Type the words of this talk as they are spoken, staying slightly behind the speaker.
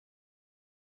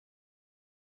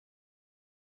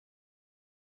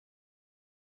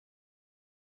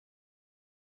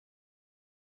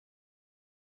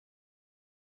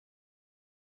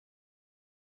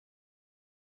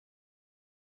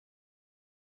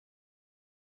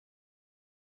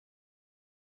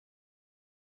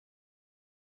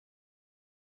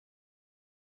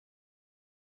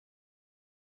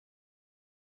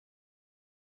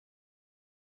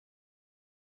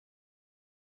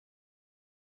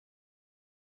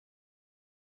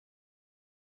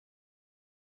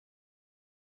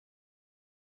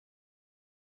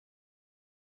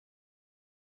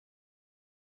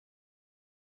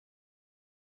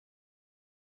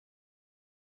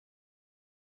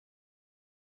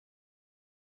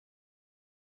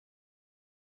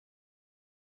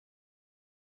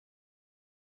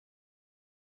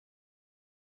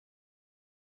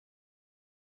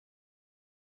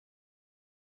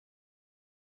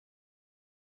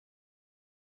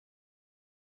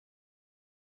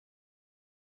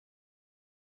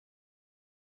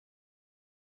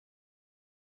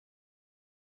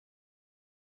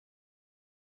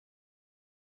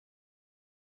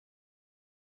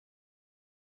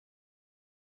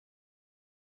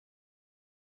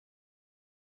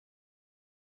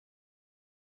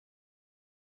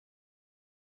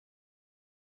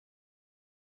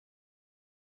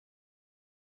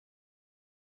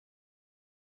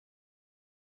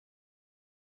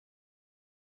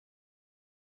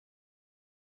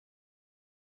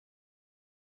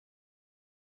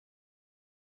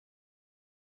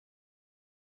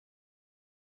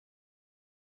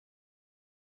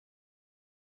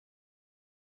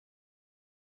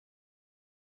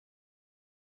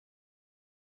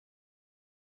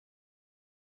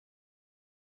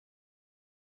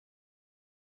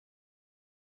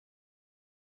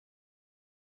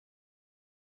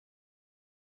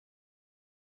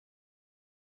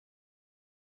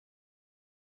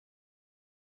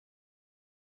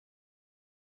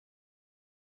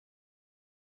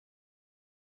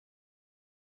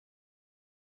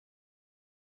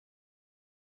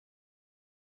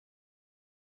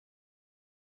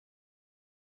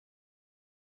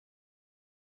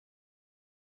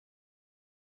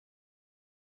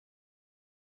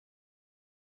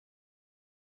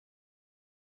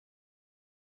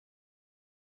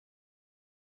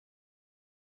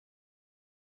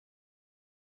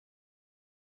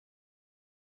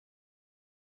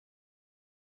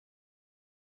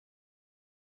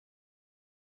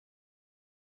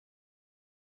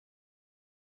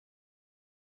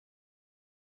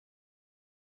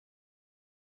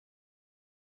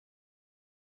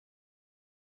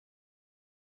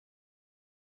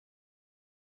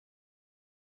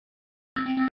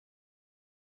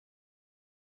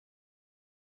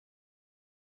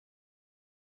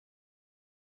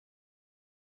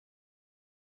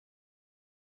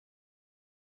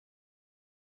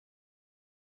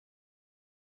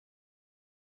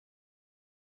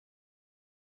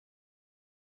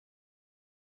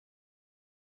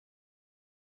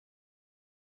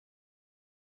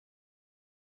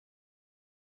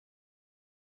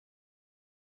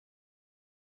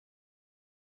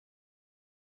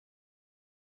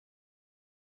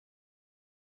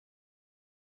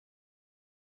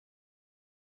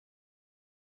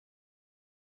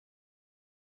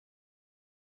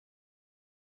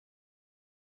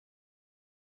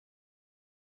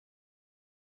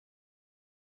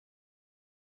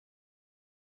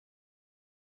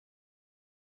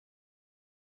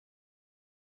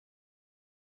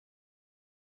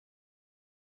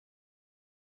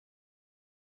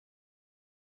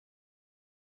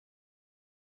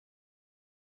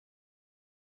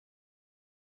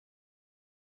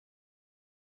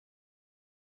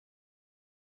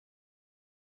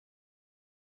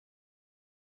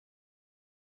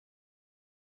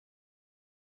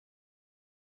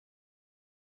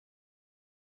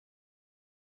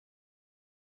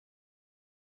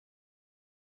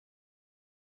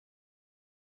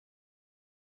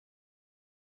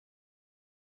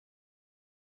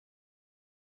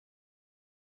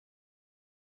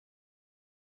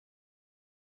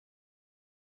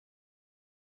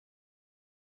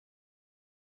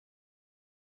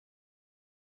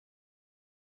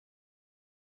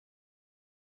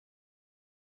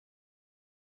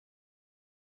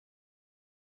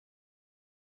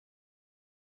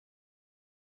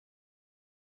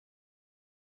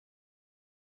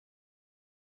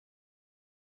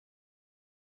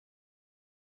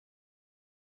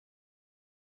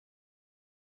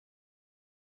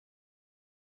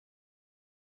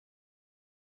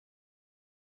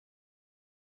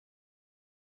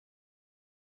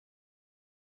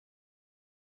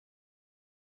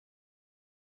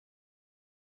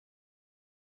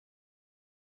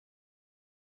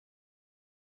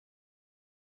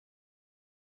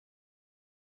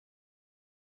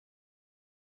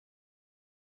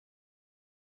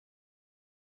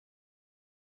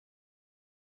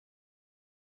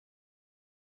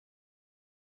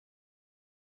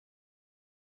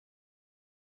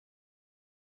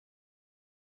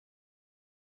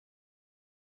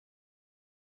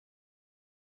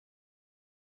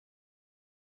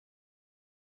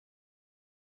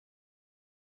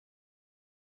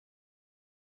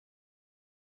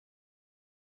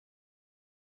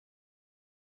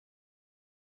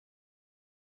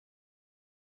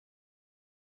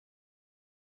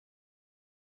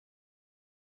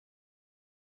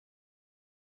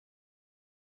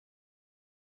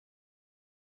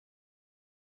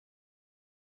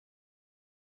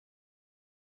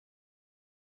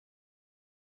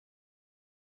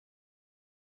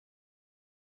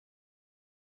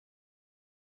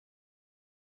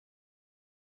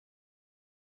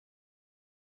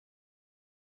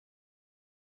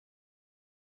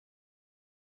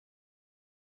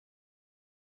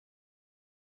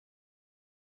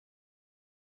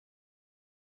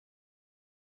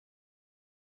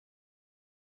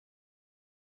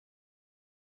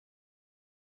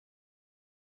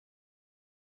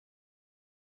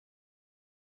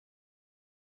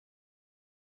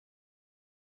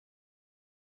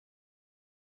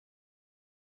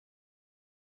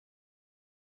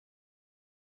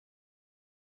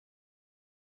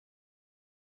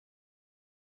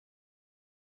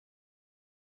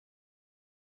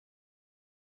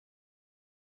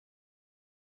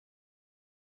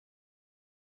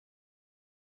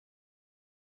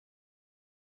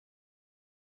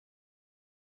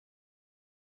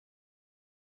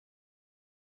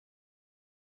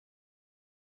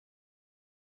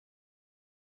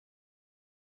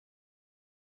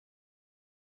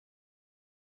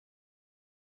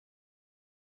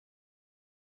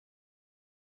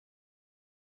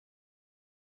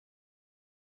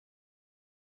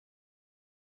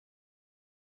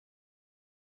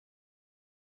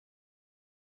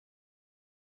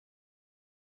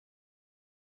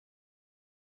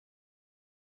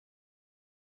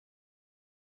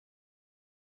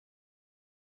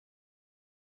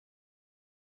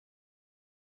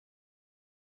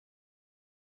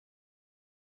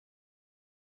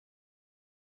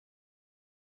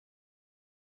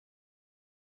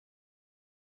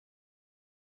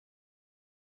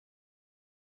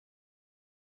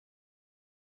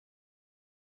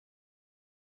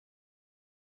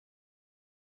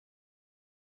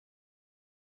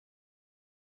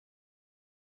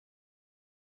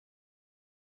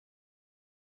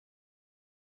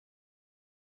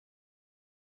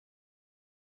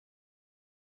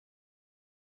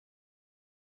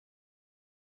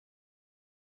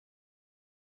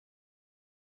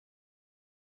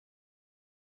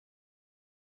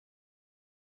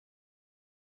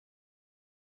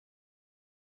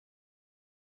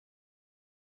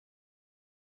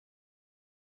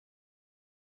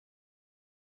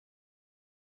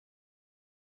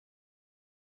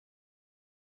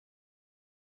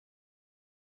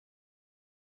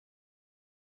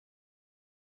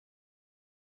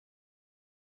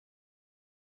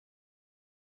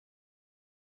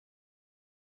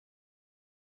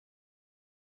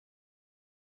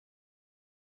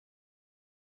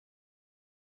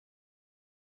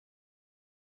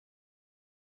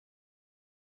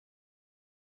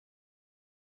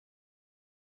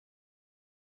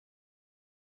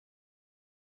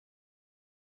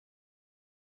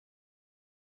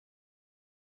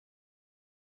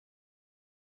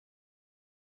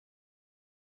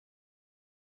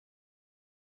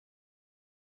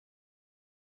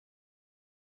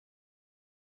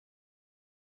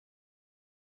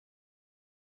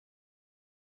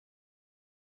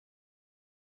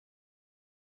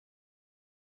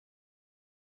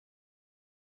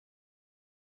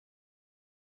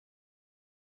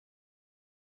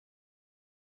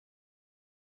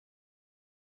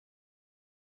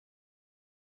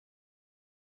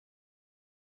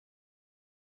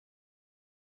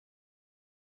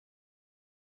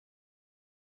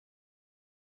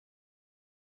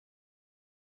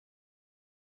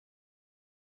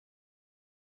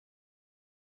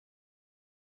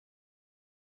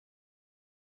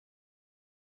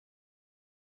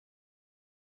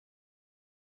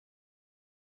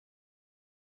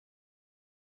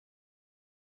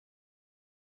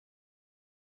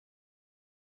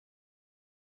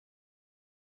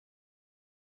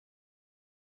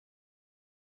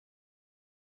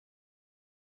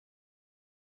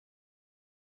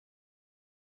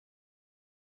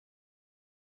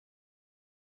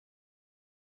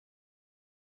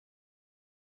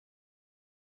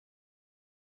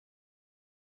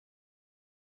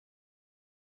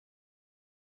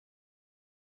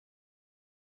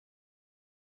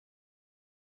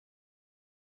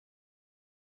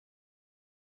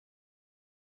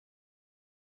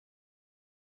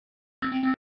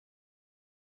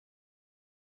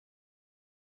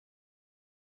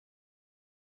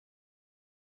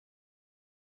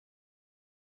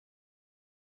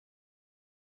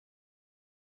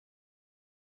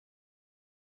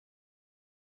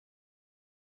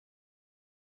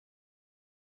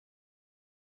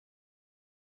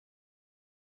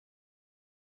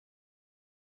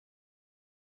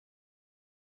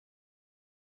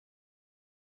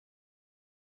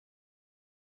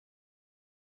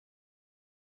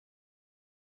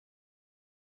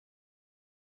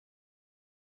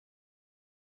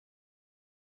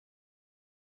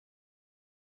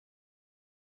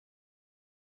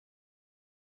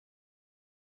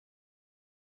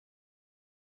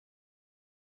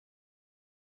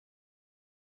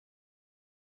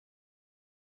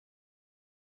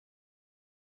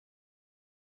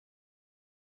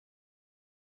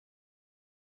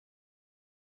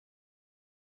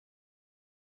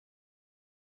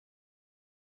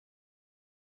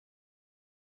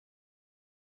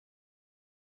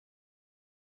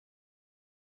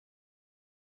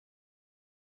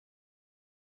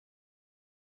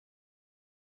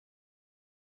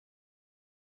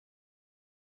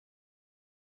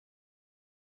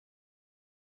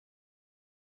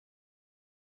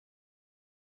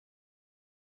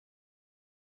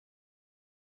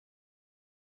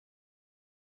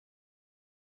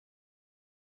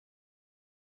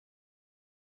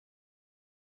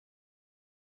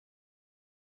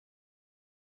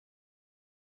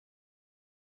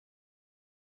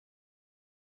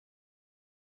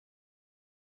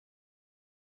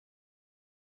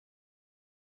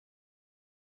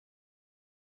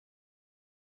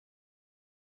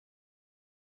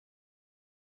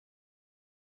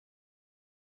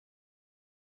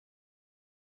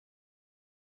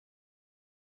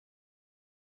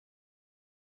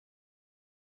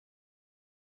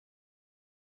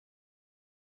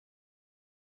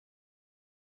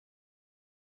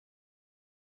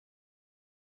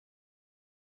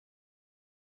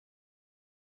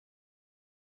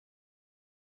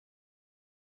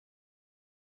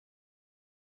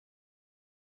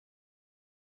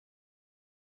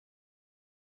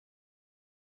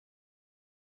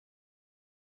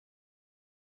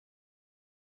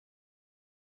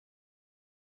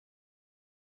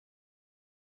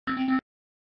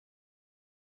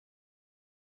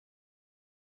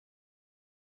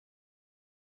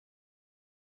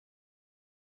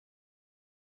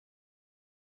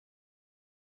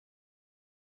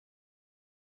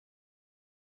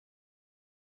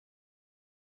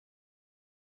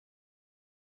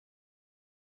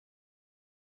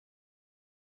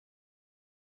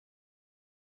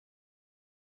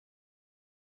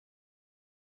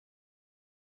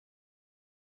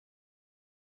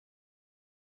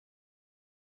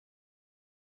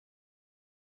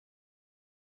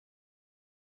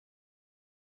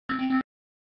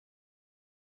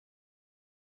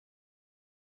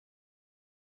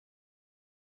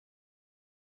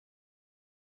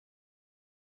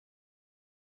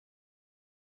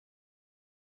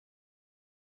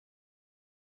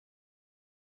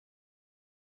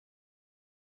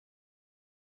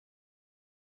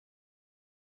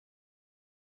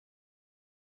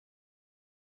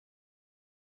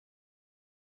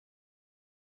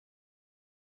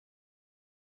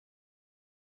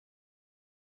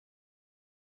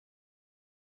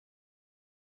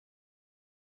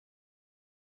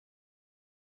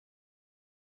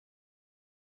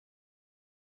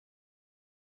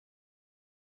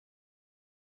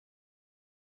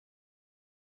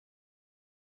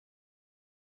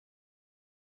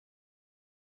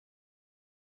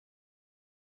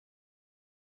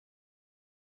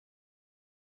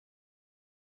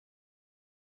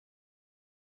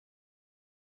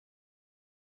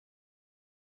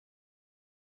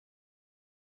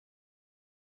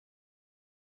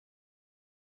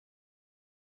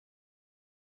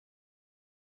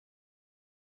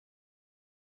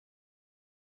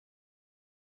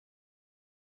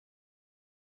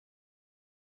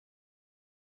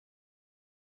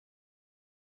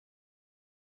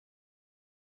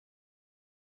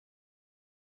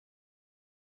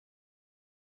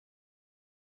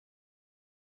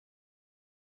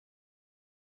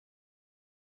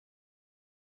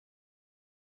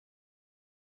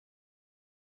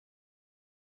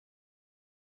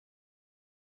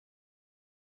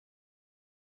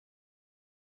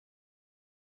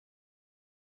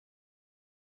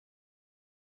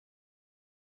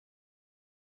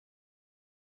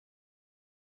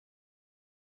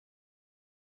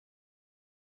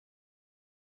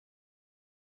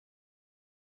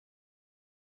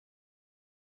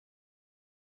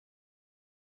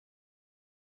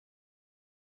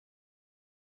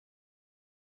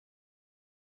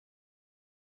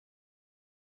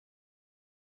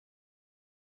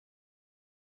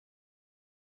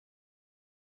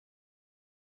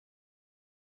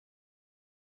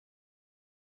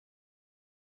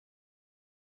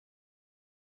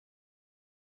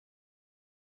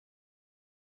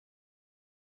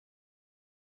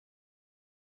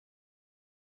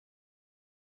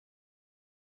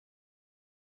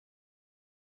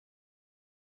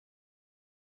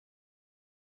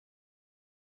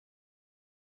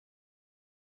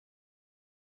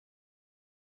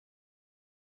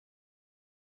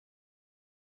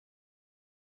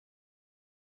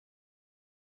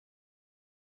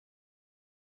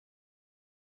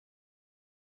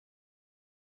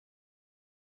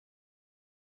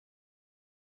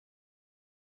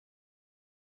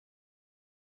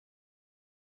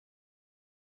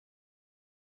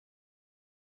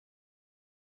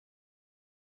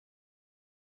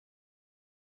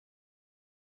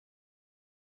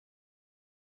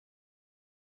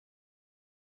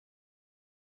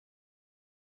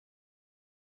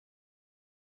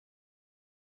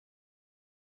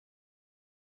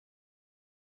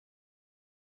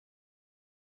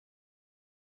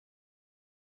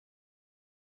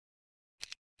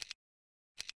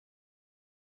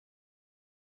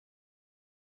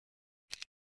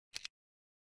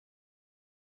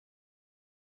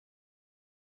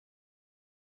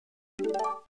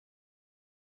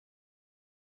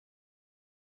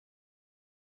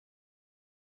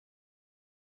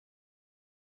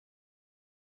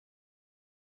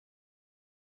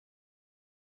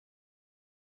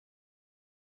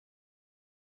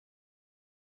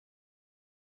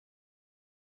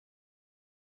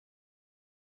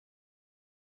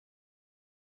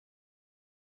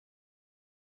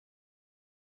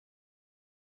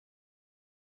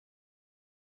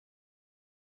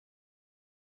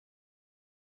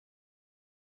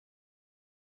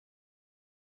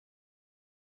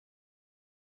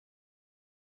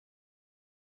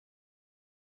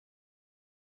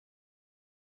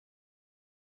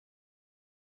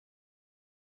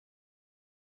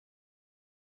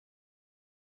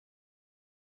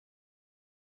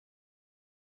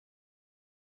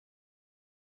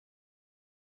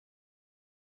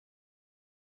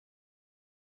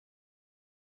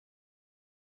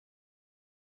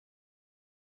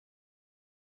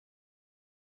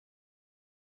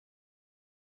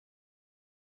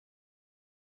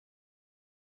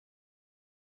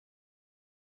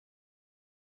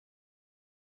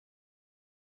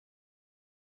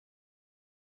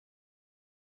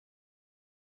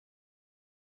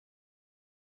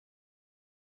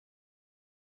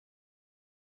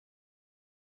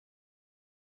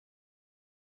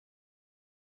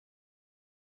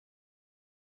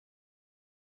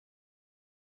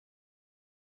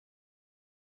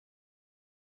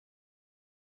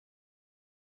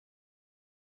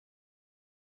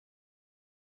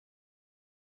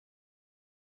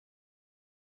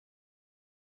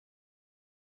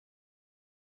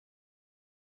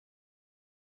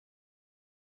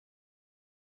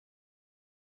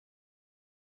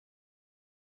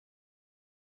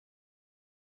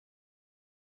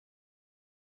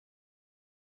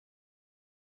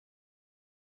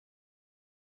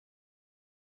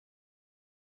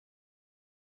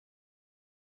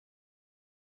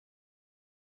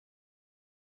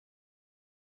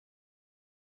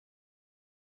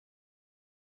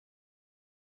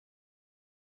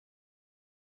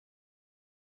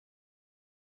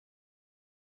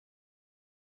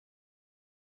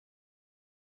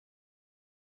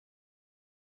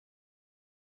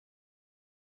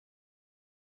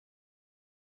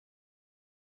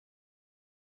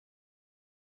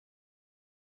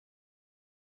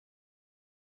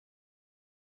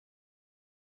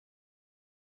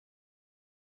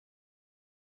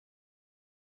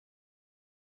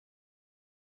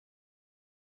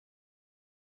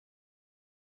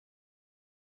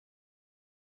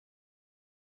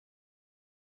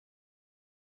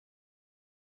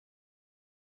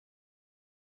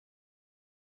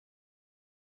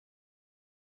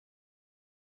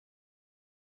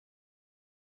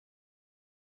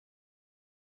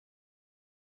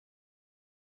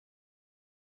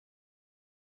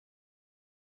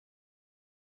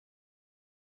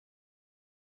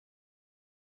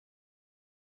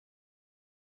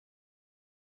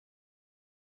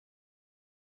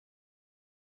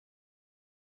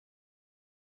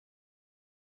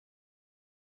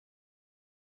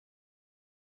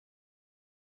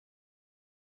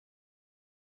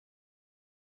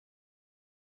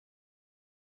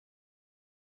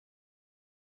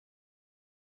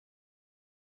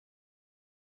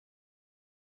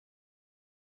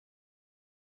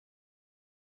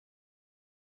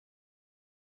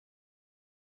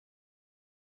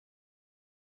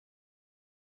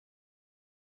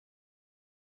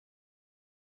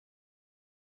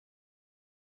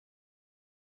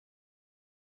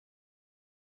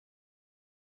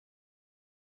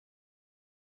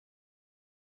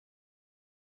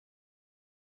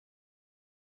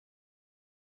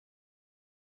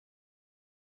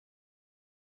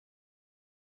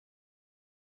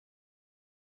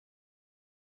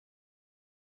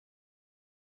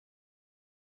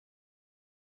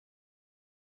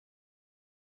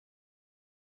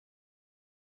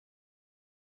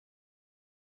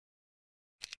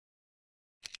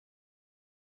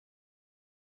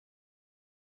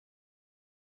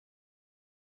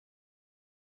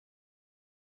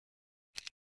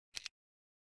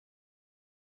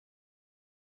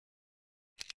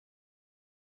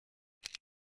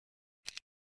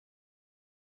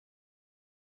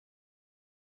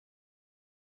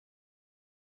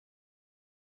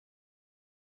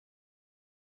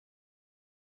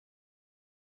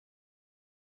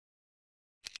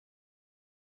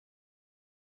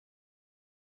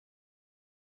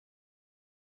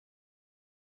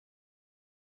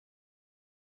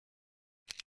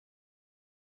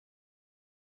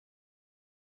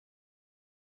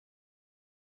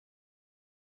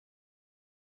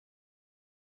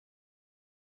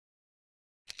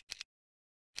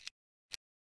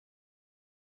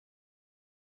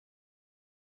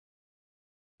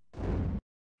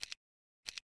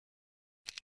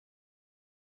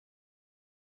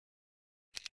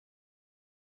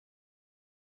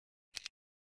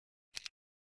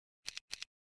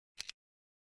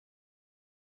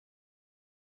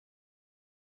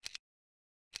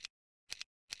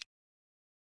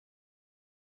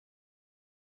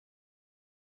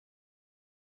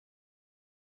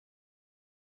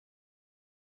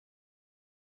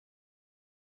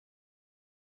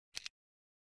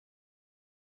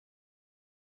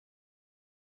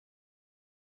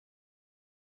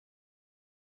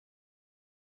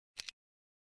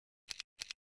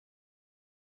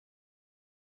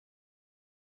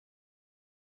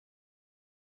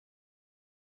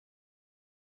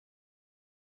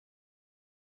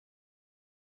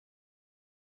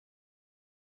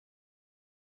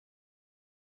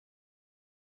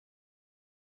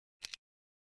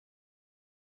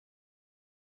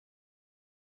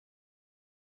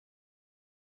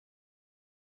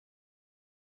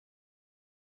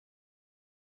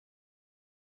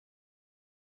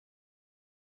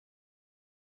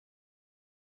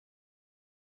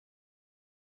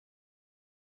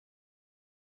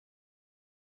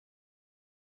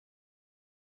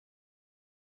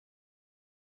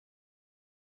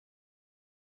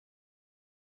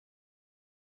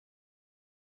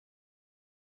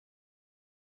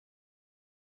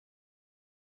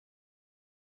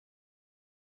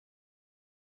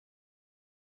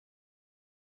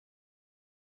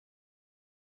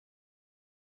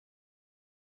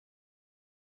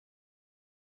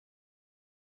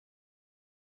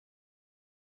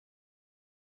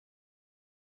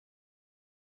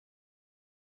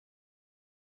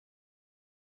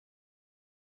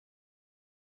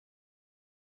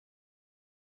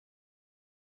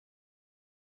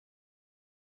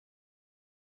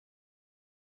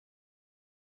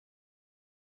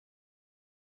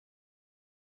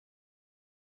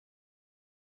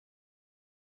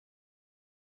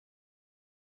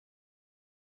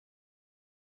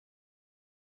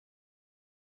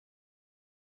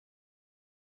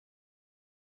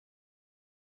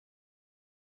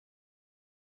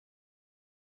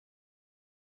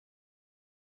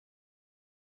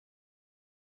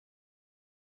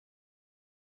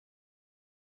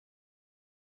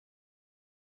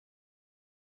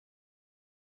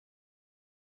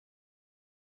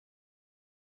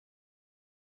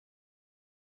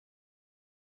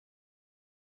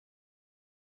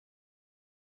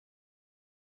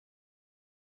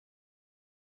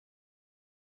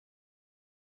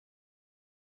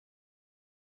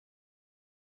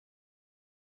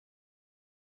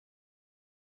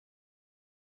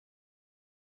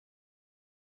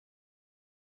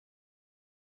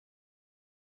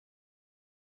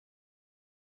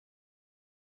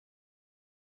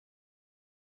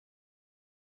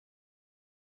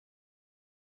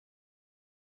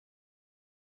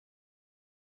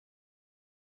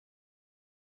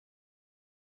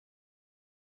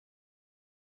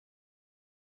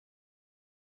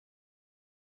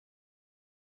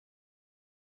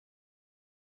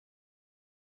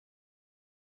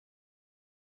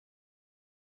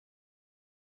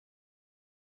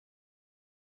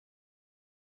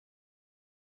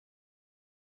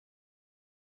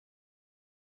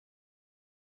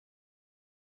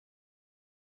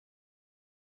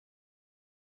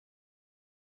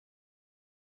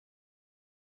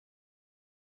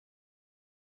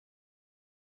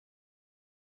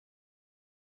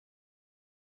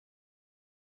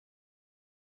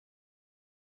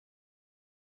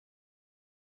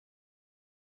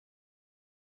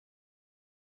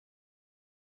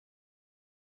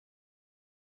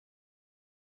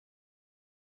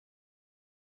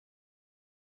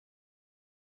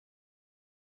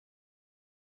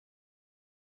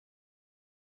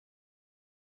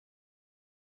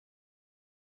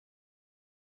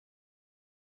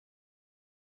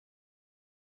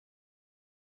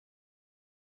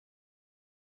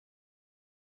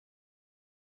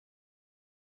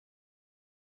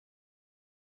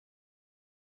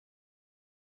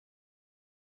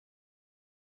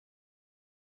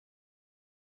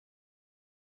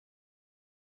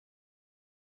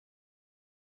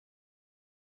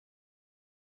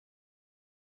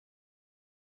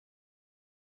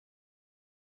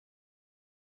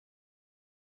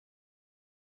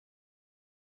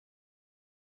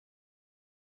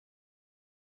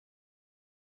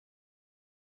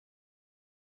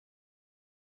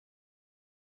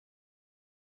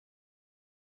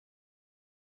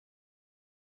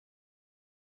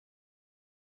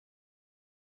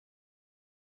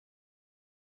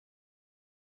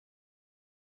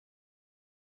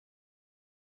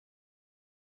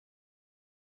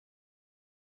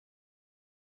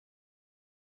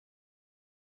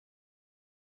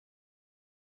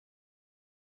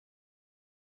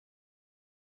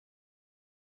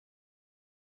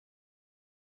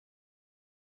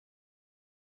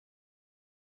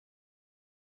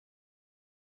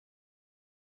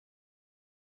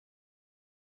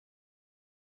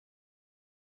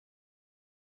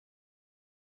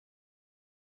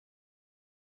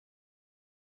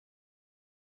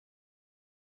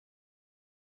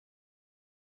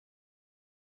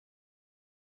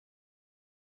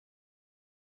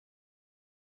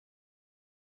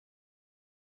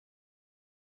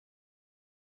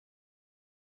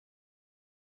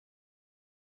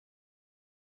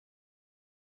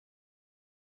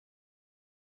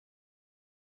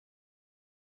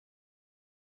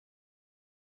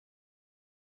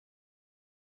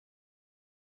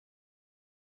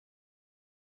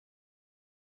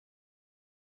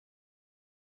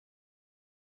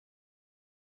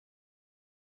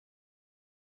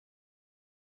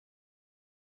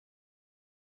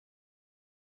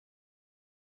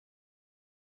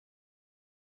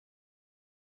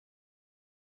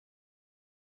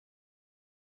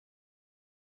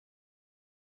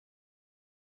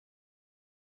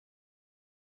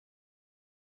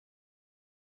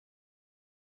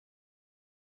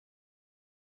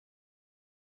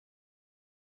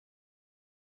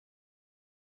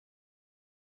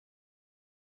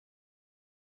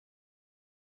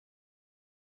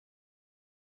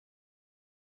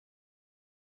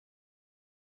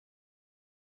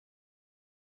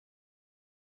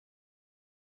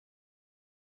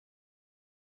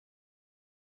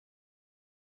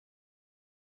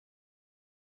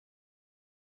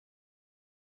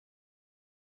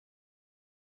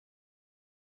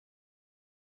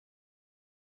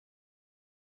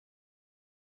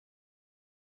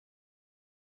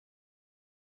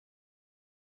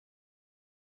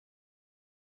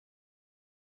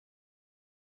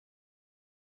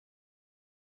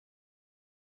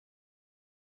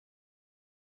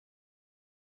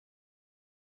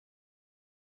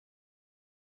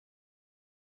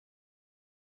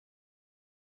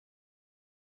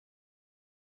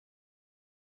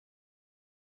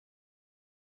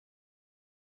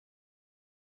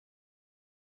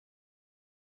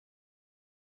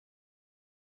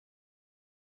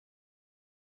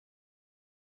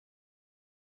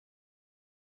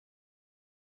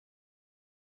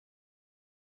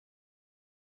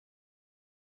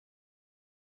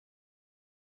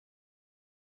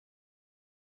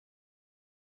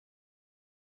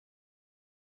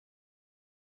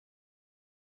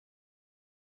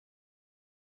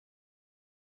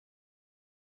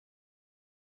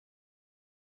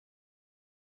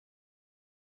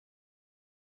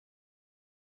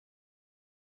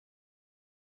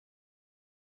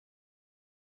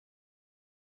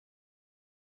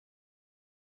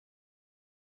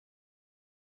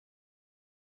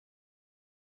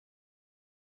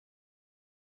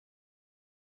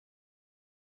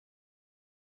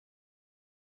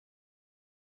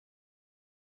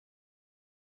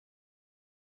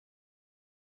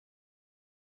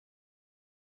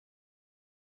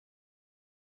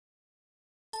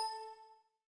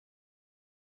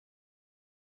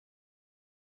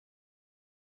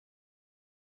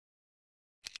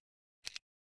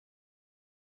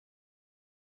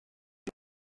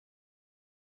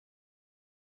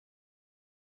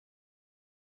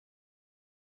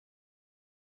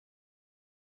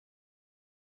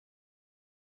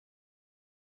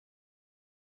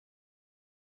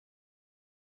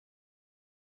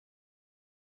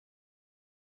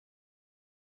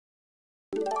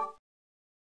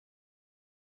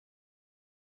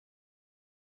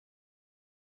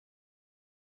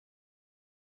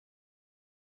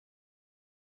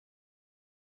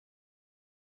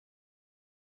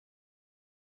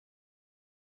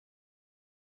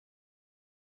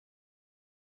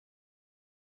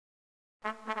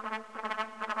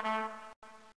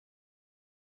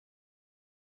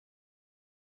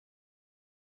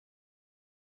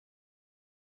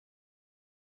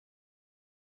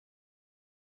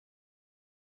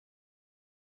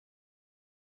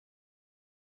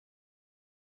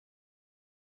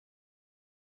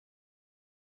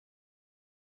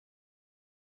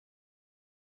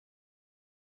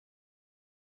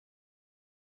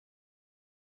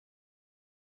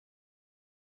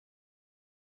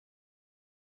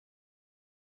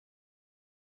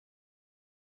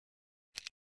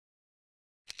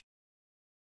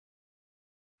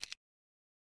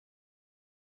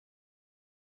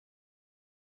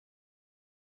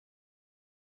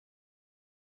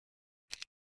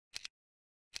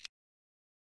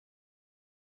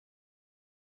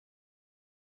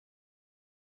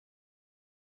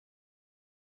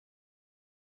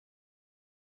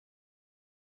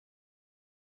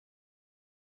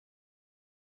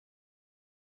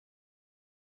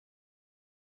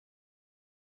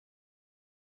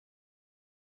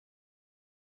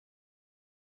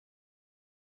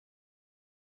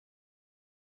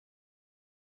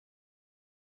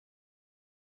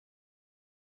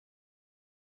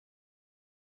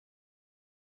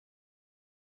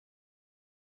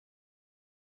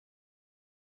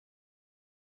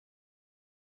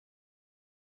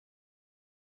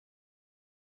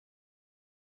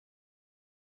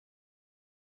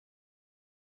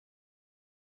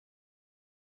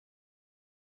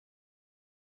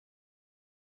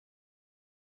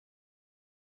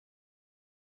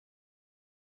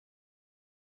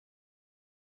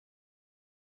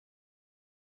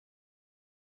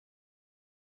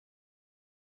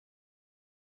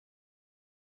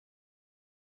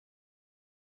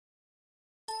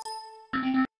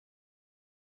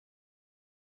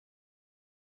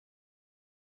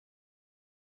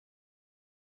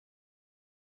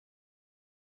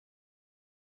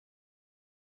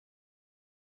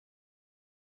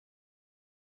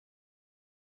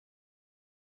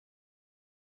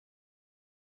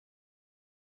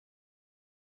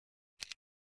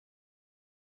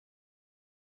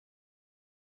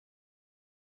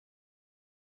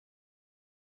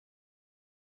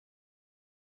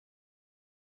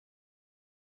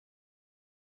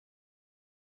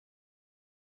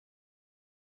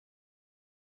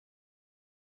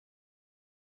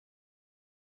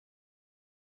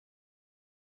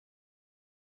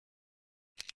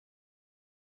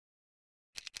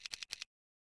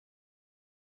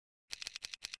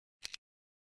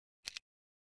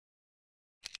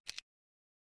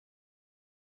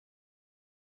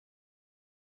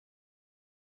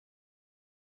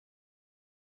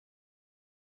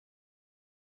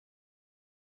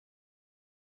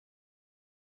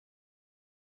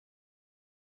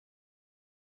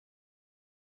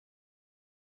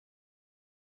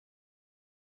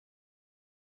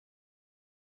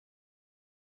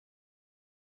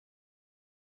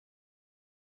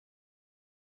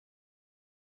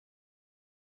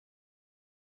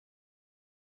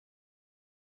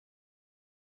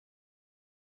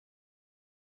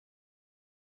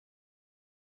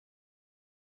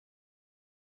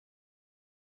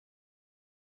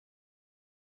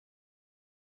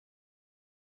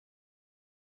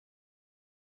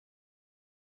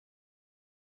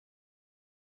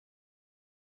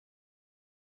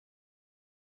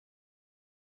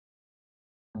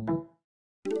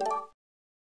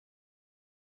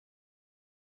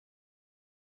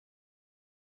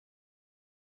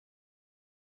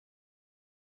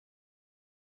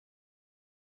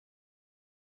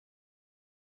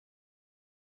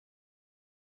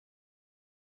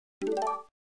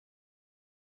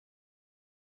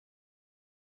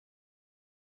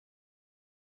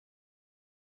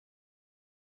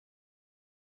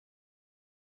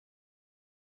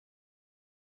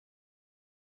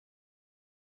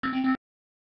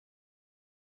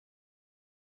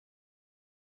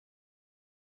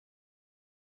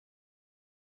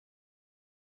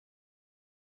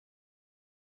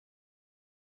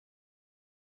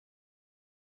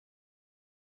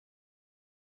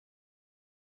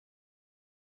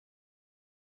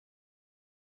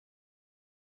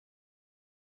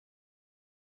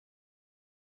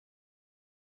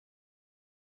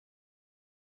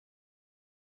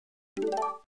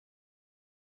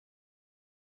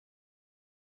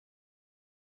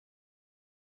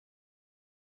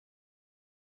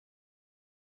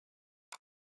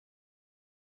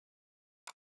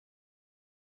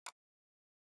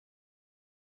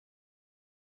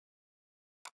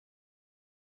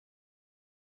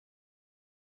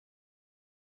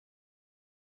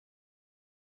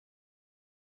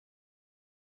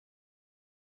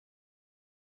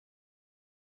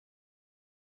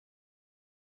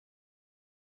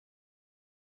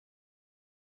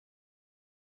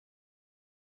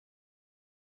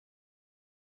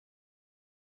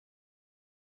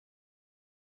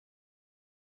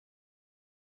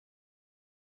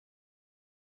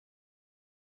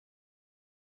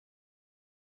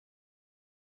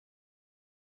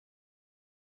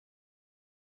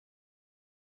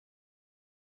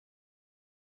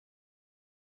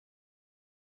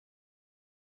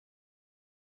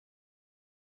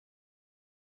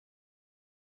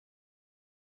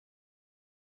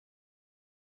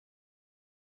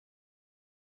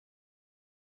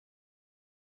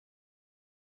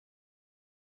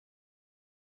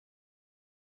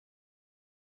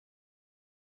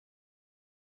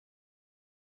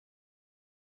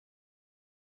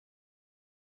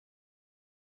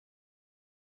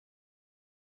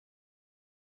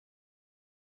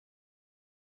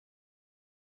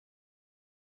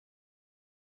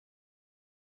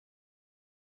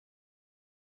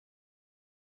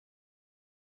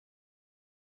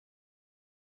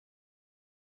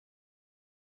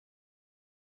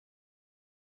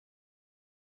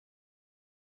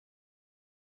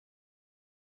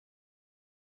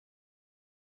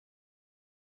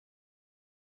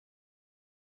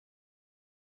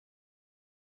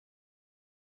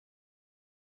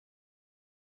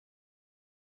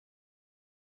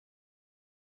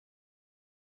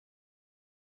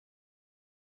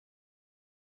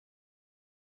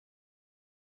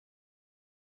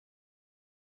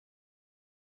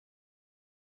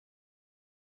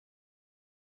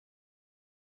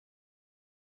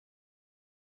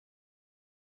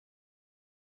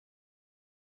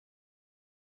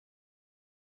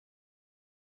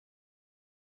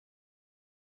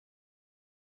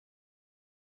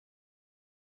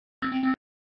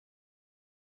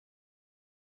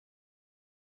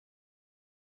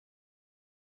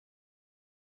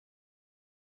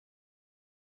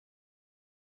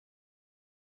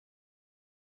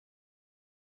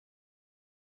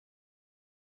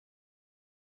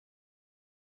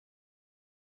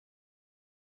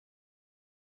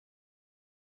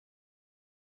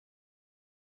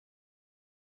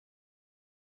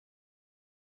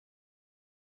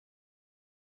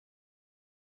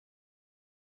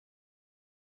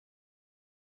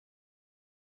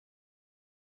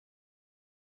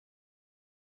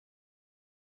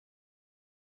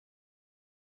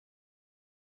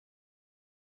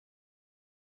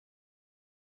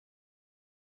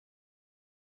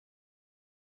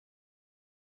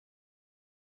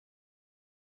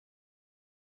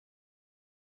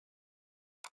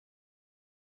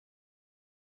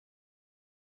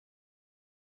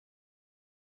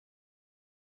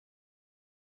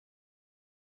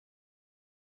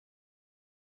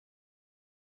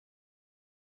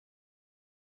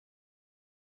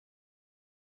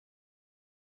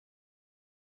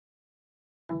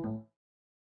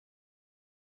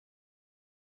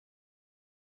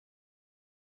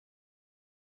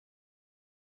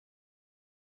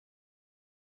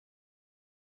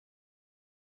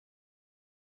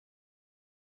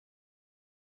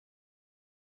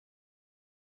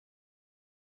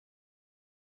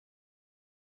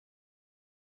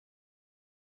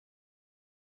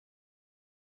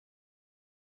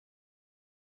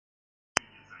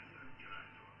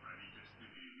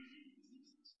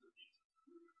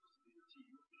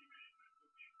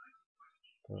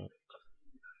Так.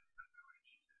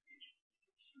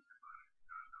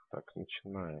 Так,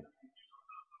 начинаем.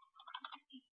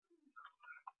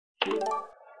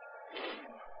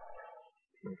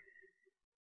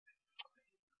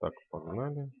 Так,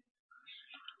 погнали.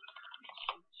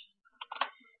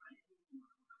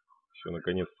 Все,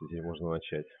 наконец-то здесь можно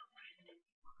начать.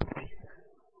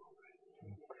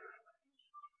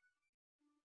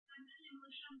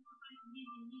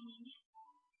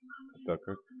 Так,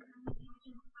 как...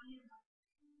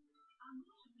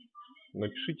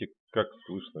 Напишите, как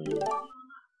слышно меня.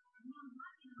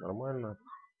 Нормально.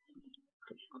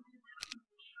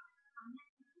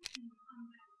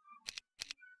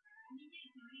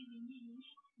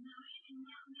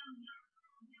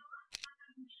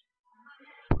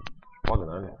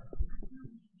 Погнали.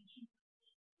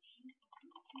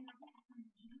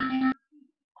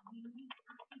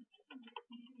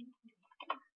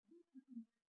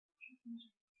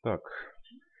 Так,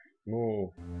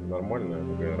 ну,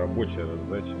 нормальная такая рабочая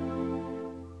задача.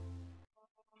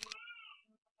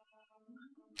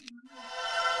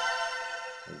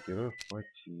 Героев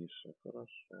потише,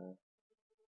 хорошо.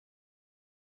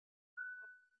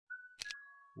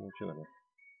 Начинаем.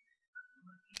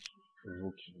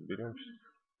 Звуки берем.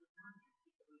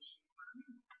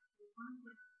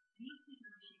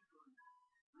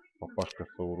 Папашка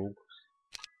Саурук.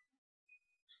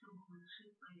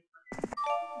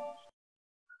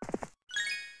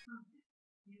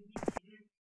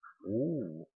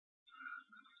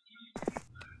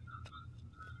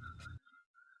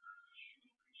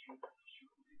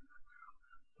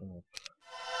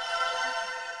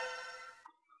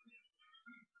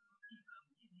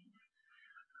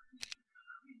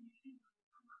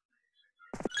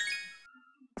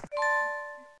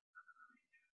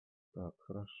 Так,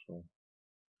 хорошо.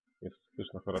 Если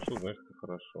слышно хорошо, значит это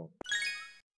хорошо.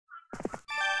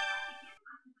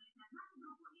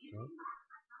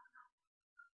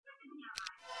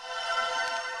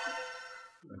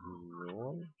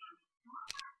 Регион.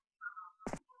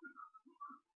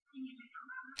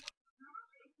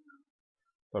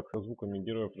 Так, со звуками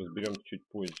героев разберем чуть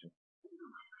позже.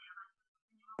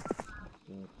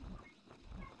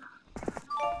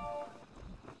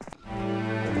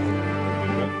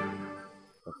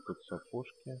 Так, тут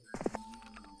сапожки.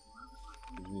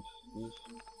 Здесь.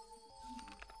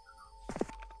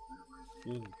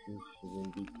 Здесь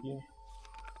зомбики.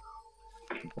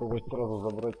 Попробовать сразу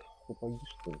забрать сапоги,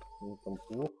 что ли? Ну, там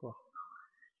плохо.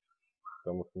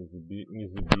 Там их не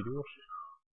заберешь.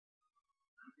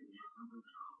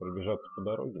 Пробежаться по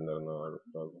дороге, наверное, надо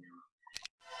сразу.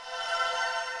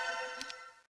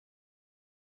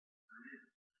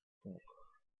 Так.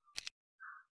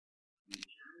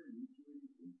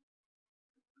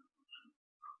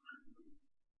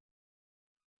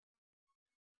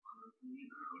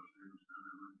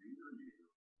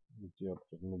 Где я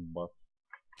прыгну бас?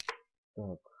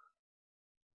 Так.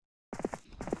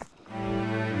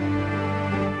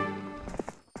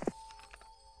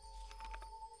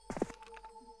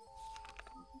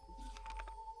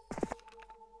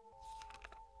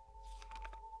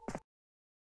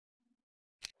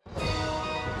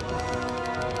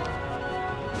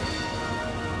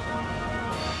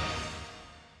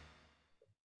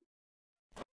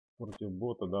 Против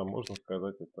бота, да, можно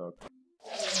сказать и так.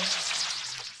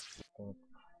 Так.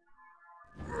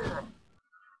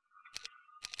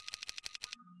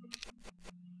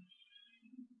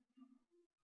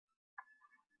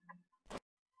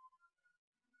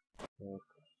 Так.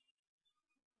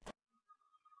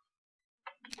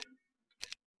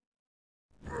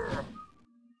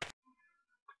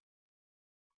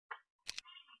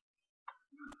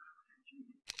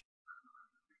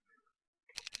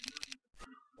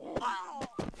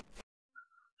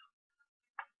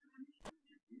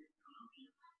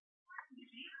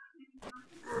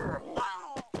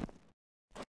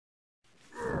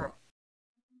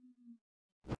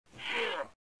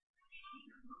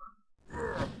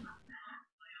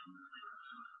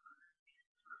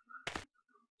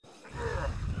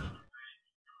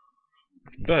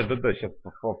 Да, сейчас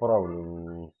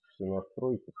поправлю все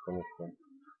настройки, потому что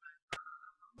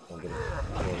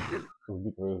с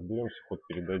битвой разберемся, ход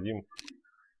передадим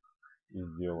и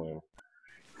сделаем.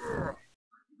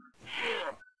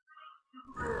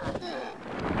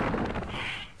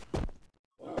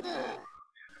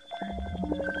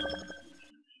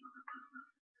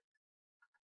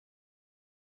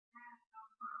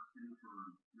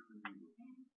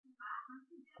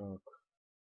 Так.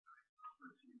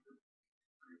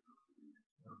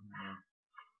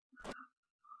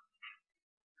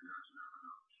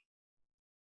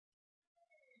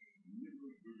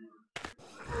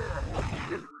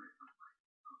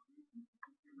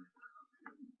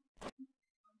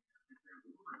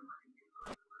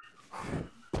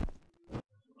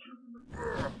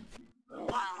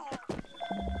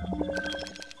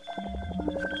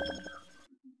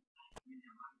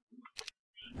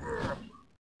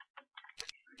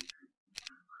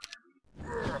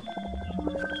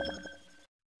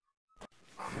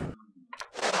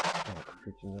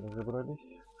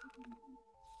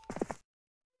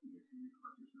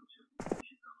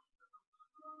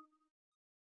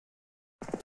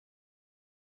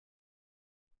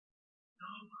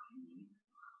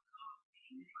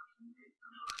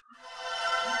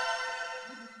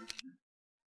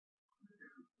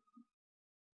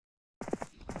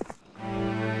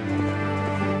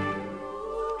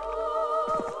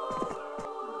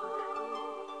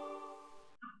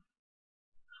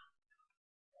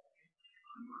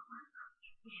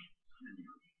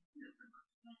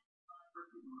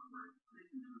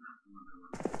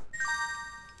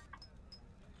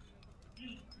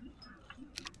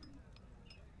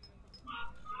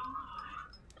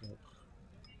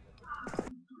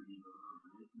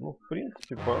 Ну, в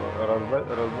принципе,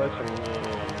 раздача мне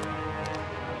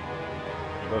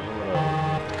даже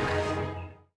нравится.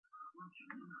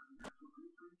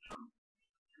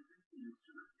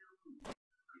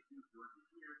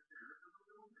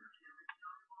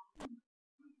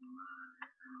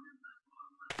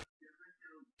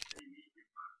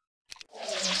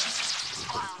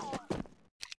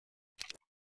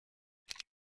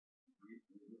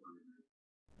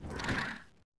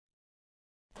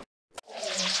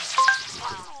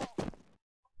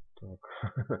 Так.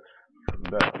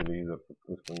 Да, телевизор тут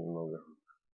слышно немного.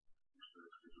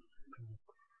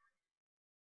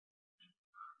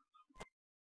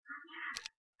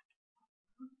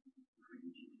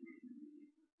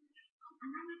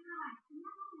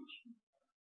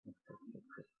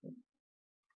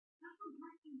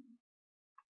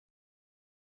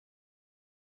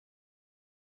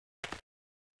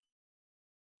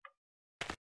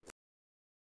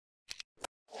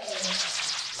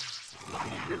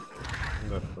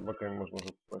 Да, с собаками можно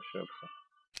уже попрощаться.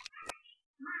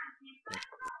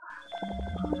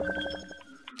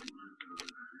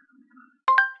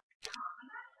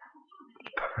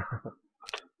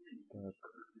 Так.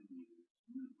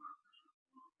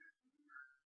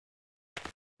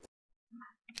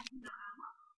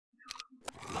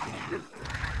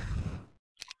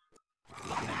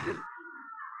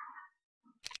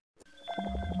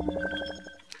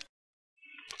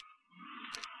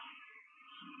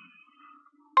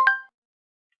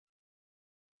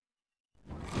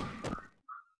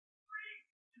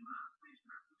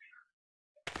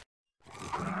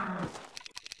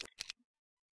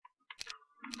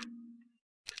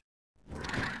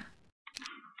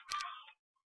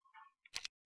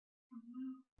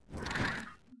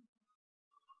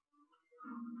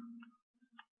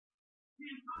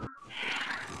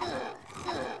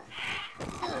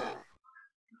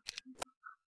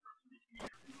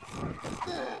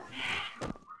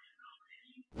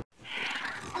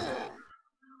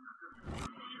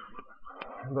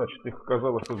 Да, что-то их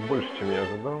оказалось тут больше, чем я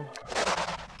ожидал.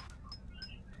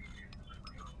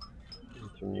 Но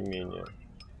тем не менее.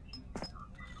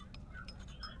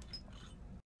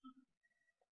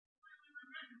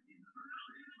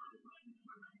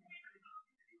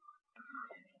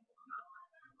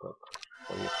 Так,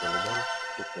 поехали дальше.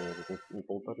 Сколько они? Не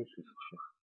 1500?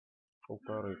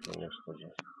 1500, конечно же.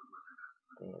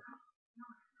 Так.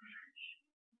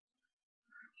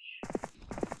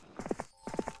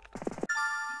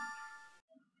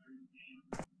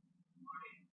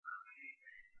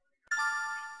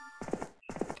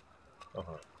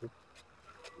 Ага, тут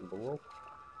блок.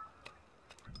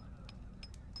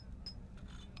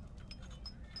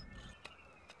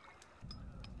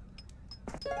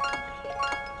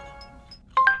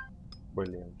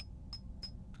 Блин.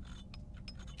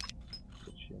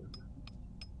 Зачем?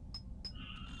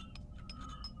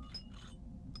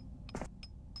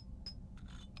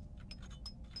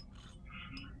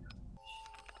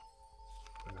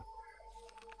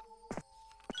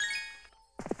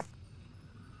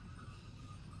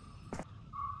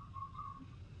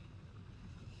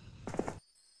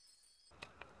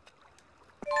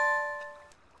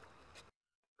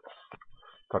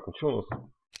 Так, ну что у нас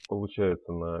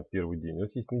получается на первый день? У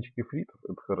нас есть нычка фритов,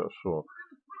 это хорошо.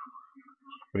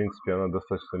 В принципе, она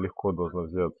достаточно легко должна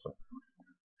взяться.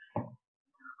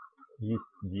 Есть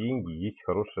деньги, есть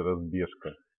хорошая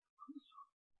разбежка.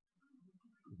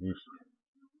 Есть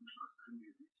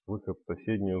выход в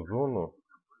соседнюю зону.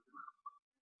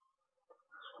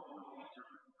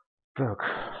 Так.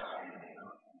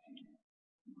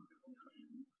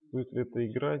 Стоит ли это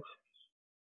играть?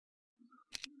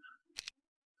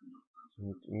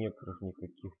 Некров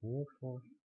никаких нету.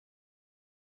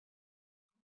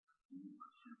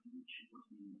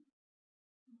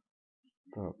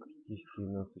 Так, здесь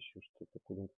у нас еще что-то.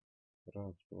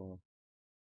 Раз, два.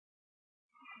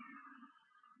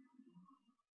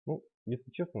 Ну, если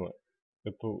честно,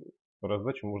 эту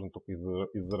раздачу можно только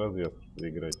из-за развязки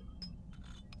играть.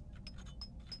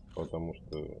 Потому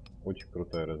что очень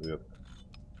крутая разведка.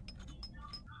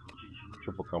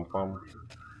 Что по компам?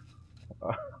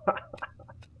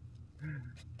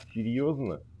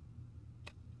 Серьезно?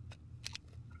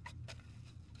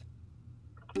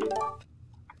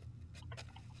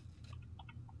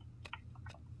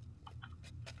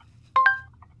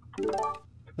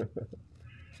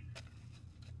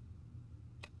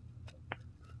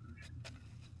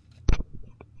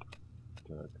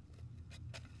 Так.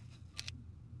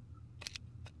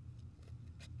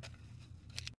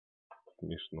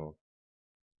 Смешно.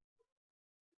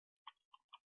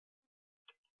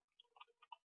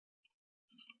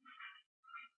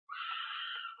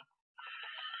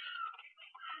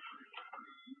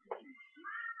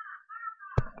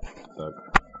 Так.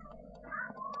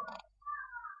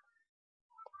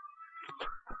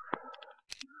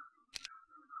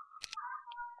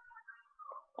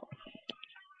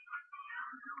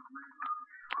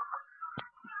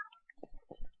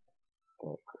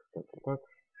 Так.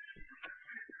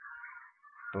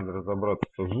 Надо разобраться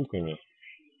со звуками.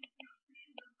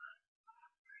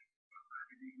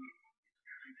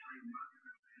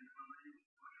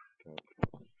 Так.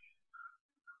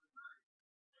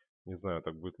 Не знаю,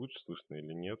 так будет лучше слышно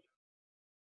или нет.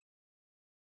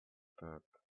 Так.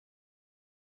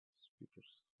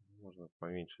 Speakers. Можно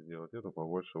поменьше сделать эту,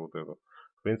 побольше вот эту.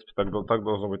 В принципе, так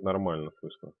должно быть нормально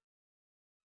слышно.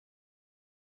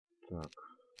 Так.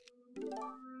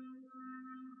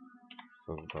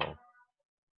 Создал.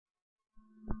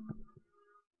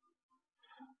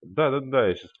 Да,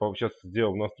 я сейчас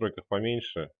сделал в настройках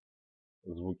поменьше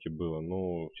звуки было.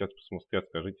 Ну, сейчас посмотрите,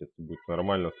 скажите, если будет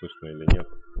нормально слышно или нет.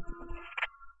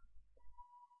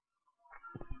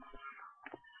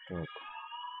 Так.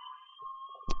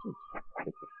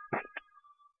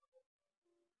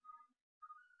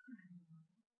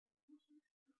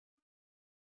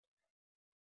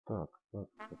 Так.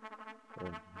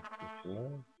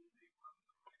 Начинаем.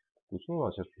 Ну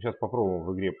ладно, сейчас попробуем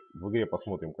в игре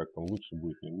посмотрим, как там лучше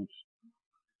будет, не лучше.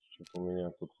 Что-то у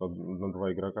меня тут на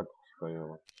 2 игрока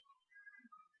стояло.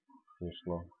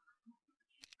 Смешно.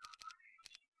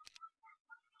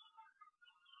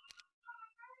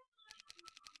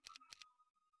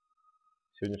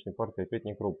 Сегодняшняя партия опять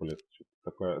Necropolis.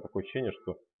 Такое ощущение,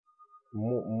 что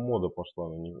мода пошла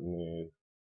на...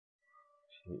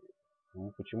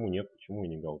 Ну, почему нет? Почему и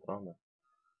не Галтрана?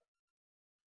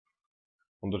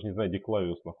 Он даже не знает, где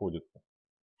Клавиус находится.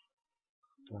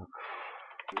 Так.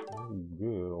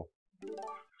 Girl.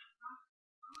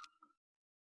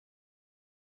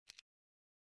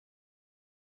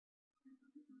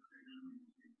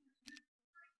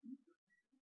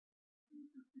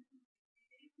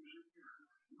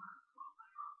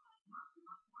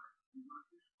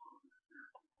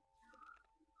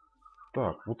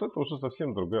 Так, вот это уже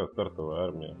совсем другая стартовая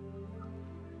армия.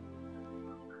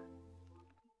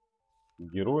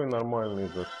 Герои нормальные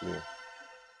зашли.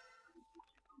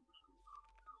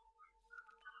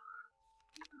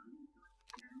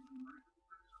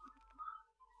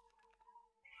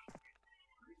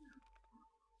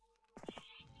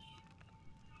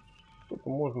 Что-то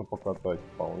можно покатать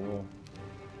вполне.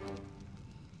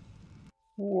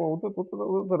 О, вот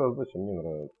это раздача мне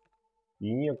нравится.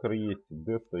 И некр есть, и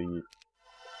Деса есть.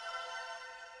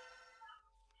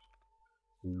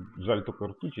 Жаль, только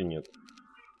ртути нет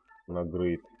на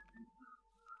грейд.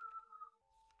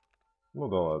 Ну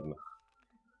да ладно.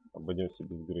 Обойдемся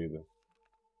без грейда.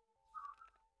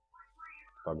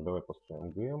 Так, давай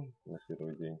поставим ГМ на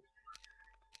первый день.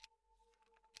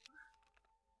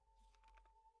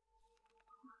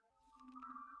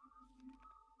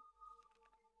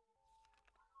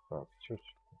 Так, чё?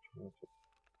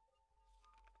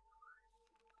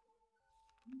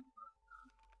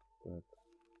 Так.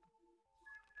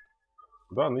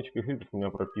 Да, нычка фильтров у меня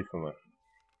прописана,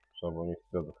 чтобы у них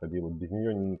всегда заходило. Без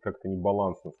нее как-то не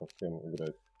балансно совсем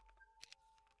играть.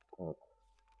 Так.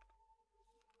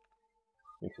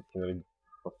 И все-таки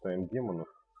поставим демонов.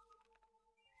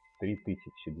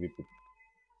 3000,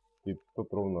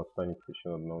 2500 ровно останется еще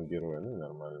на одного героя. Ну и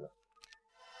нормально.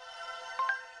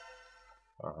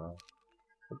 Ага.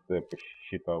 Это я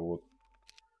посчитал. Вот.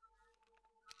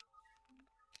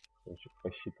 Короче,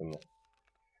 посчитано.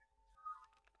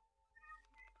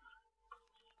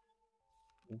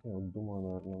 Я вот думаю,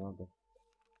 наверное, надо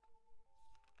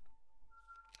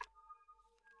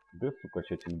Десу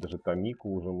качать, или даже Томику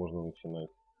уже можно начинать.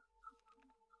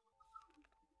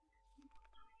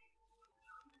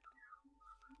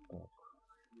 Так.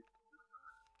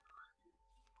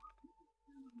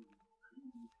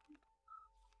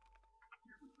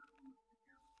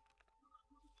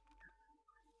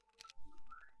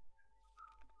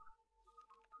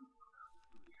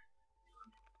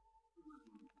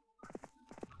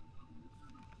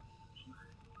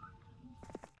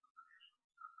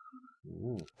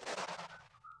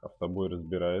 А с тобой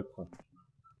разбирается.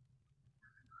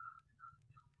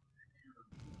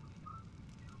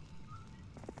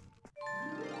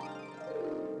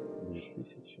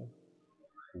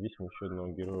 Здесь мы еще одного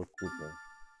героя купим.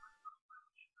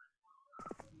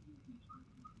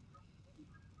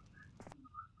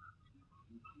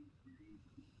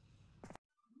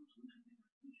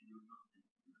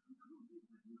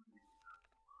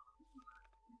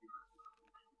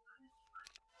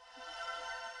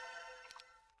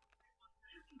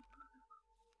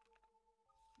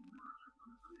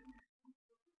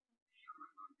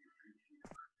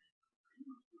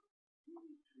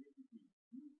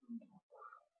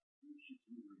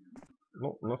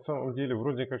 Ну, на самом деле,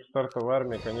 вроде как стартовая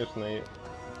армия, конечно, и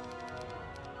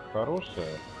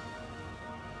хорошая.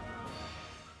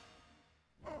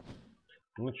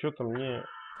 Но что-то мне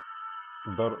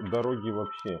дороги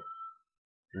вообще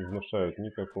не внушают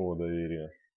никакого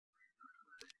доверия.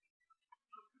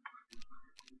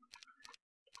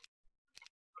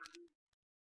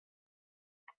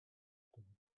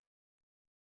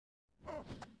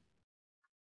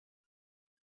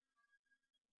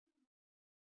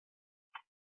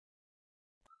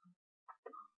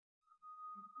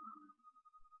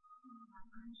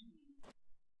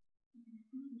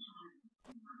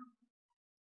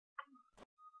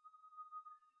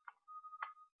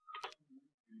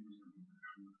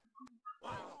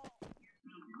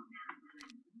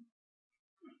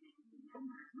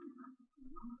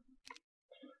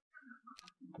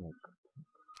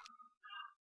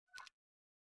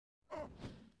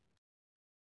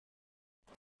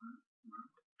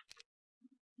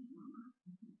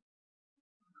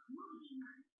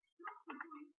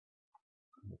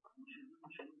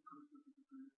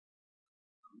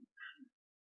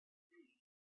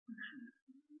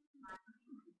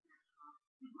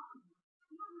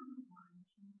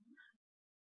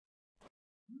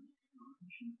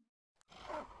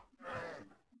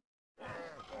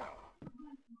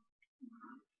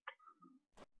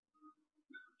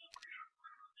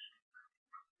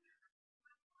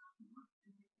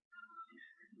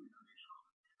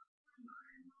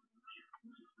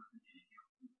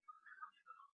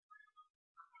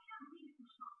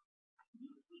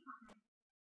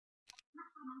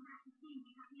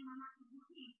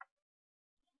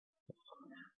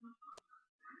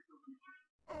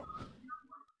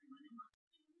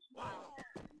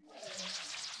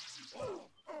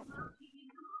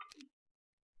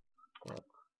 Так.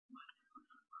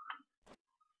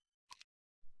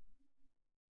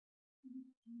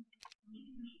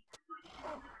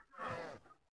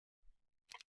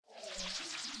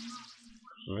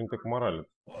 Они так моралят.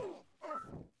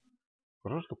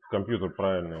 Хорошо, что компьютер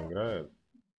правильно играет.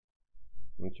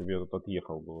 Ну, тебе я тут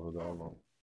отъехал бы уже давно.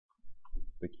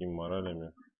 С такими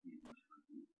моралями.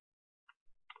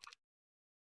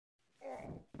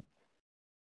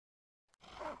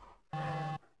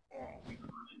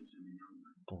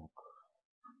 Так.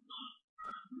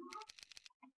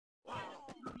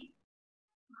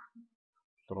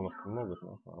 Сторонов много,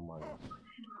 но нормально.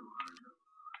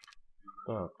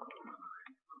 Так.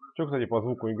 Что, кстати, по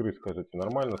звуку игры скажите?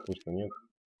 Нормально слышно, нет?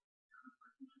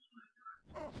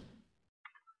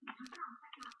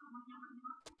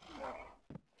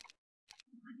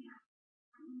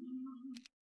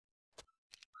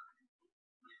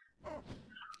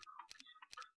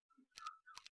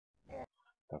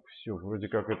 Так, все, вроде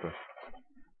как это.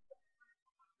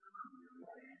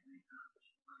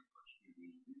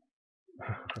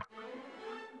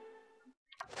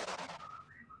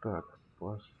 Так,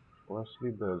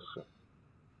 пошли дальше.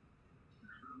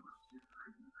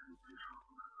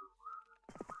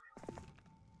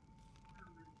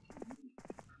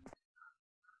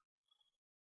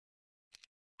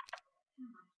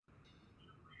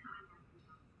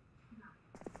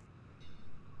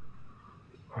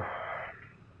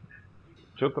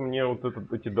 Что-то мне вот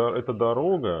эта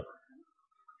дорога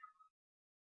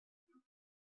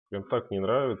прям так не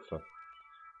нравится.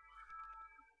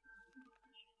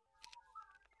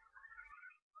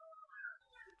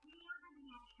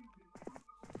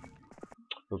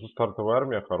 Потому что стартовая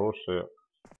армия хорошая.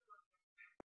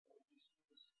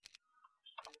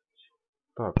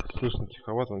 Так, слышно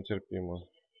тиховато, но терпимо.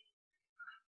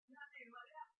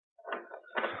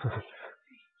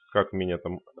 Как меня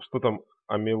там... Что там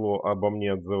Амело обо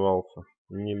мне отзывался?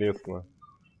 Нелестно.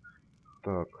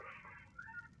 Так.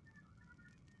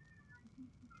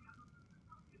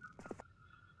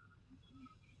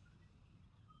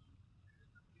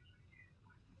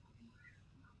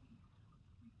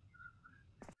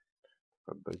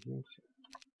 Отдадимся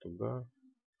туда.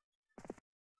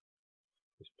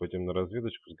 Пойдем на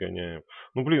разведочку сгоняем.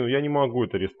 Ну, блин, я не могу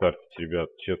это рестартить, ребят,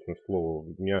 честное слово.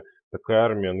 У меня такая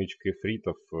армия нычка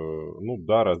эфритов. Ну,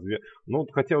 да, Ну,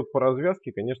 вот, хотя вот по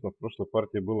развязке, конечно, в прошлой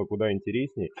партии было куда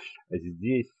интересней.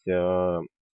 Здесь, ну,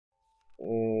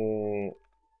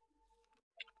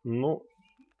 ну,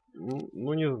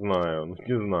 не знаю,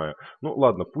 не знаю. Ну,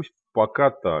 ладно, пусть пока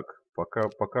так.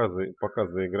 Пока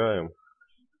заиграем.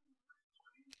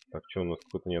 Так, что у нас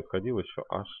кто-то не отходил еще?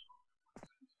 Аж.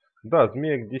 Да,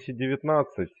 змеек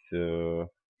 10-19.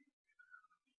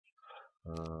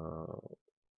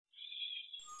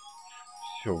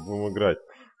 Все, будем играть.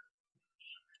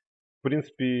 В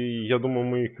принципе, я думаю,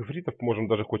 мы их эфритов можем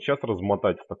даже хоть сейчас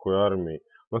размотать с такой армией.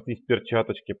 У нас есть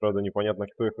перчаточки, правда, непонятно,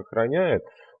 кто их охраняет.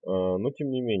 Но тем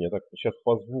не менее, так, сейчас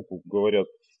по звуку говорят,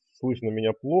 слышно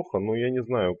меня плохо, но я не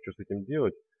знаю, что с этим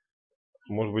делать.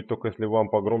 Может быть, только если вам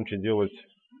погромче делать.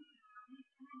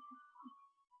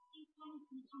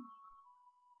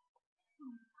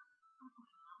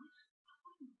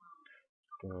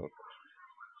 Так.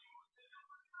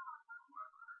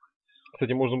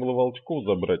 Кстати, можно было волчков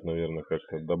забрать, наверное,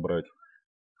 как-то добрать.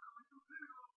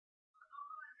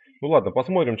 Ну ладно,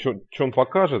 посмотрим, что он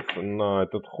покажет на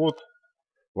этот ход.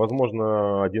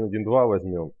 Возможно, 1-1-2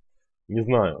 возьмем. Не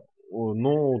знаю.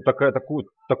 Ну, такую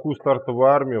стартовую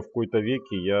армию в какой-то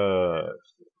веке я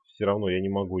все равно я не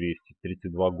могу рестить.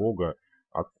 32 гога,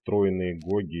 отстроенные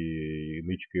гоги и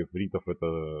нычка эфритов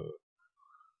это...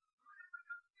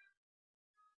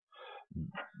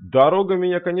 Дорога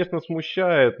меня, конечно,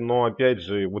 смущает, но опять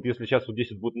же, вот если сейчас вот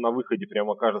здесь будет на выходе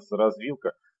прямо окажется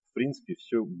развилка, в принципе,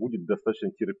 все будет достаточно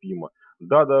терпимо.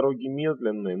 Да, дороги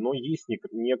медленные, но есть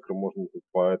некр, можно тут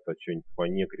по это что-нибудь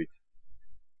понекрить.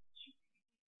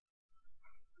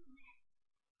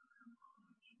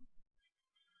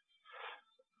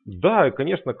 Да, и,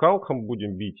 конечно, калхом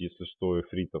будем бить, если что,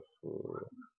 эфритов.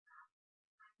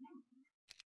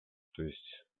 То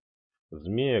есть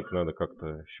змеек надо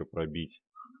как-то еще пробить.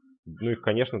 Ну их,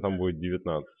 конечно, там будет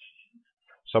 19.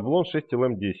 Шаблон 6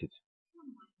 ЛМ 10.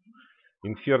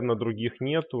 Инферно других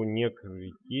нету, некр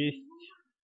есть.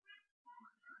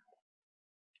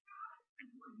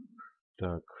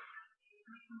 Так.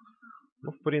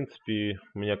 Ну, в принципе,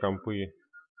 у меня компы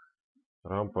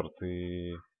рампорт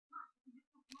и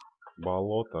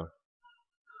болото.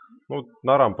 Ну, вот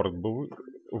на рампорт бы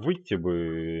выйти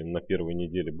бы на первой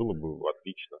неделе было бы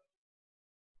отлично.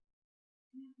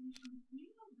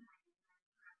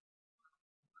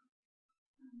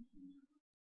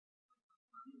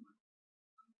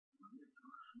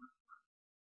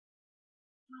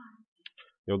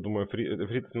 Я вот думаю,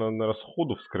 фритов надо на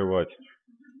расходу вскрывать.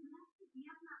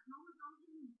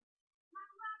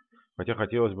 Хотя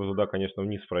хотелось бы туда, конечно,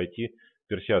 вниз пройти,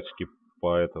 перчаточки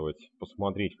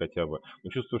посмотреть хотя бы.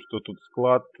 Но чувствую, что тут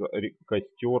склад,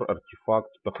 костер,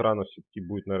 артефакт, тут охрана все-таки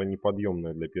будет, наверное,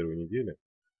 неподъемная для первой недели.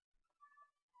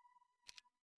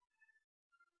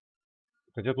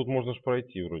 Хотя тут можно же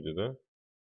пройти вроде, да?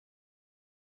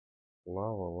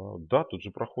 Лава. Да, тут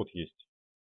же проход есть.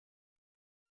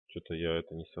 Что-то я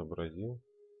это не сообразил.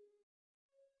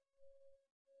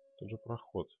 Тут же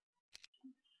проход.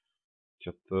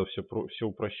 Что-то все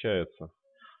упрощается.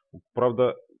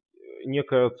 Правда,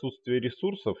 некое отсутствие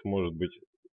ресурсов, может быть,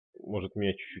 может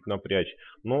меня чуть-чуть напрячь.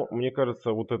 Но мне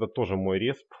кажется, вот это тоже мой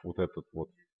респ, вот этот вот.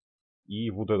 И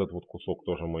вот этот вот кусок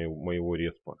тоже моего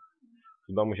респа.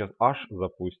 Сюда мы сейчас аж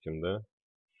запустим, да?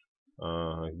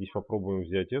 Здесь попробуем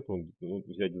взять эту. Ну,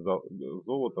 взять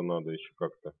золото надо еще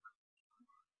как-то.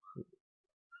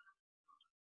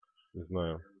 Не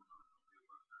знаю.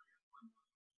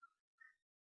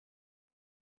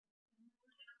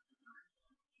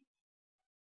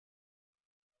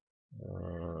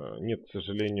 Нет, к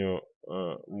сожалению,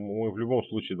 мы в любом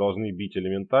случае должны бить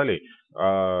элементалей.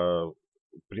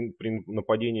 При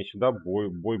нападении сюда бой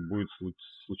будет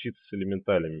случиться с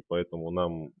элементалями. Поэтому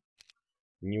нам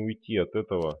не уйти от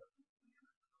этого.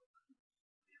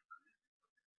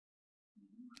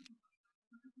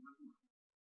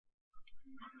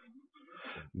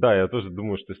 Да, я тоже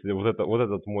думаю, что если вот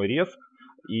этот мой рез,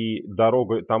 и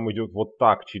дорога там идет вот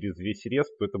так через весь рез,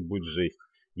 то это будет жесть.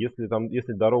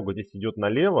 Если дорога здесь идет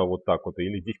налево, вот так вот,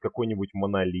 или здесь какой-нибудь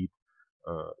монолит,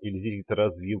 или здесь где-то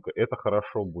развилка, это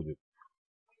хорошо будет.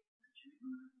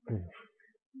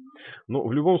 Ну,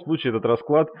 в любом случае, этот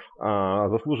расклад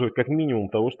заслуживает как минимум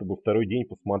того, чтобы второй день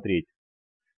посмотреть.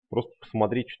 Просто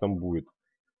посмотреть, что там будет.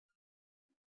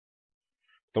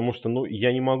 Потому что, ну,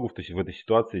 я не могу в этой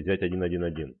ситуации взять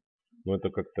 1-1-1. Ну, это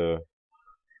как-то...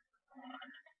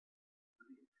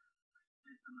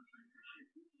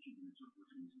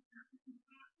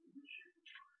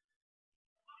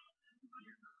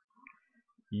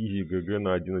 Изи ГГ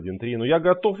на 1.1.3. Ну, я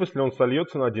готов, если он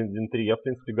сольется на 1.1.3. Я, в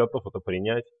принципе, готов это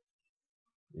принять.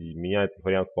 И меня этот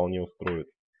вариант вполне устроит.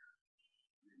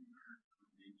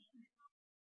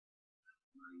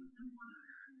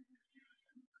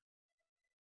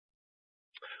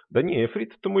 Да не,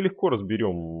 эфритов-то мы легко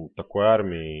разберем такой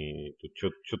армией.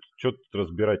 Тут что тут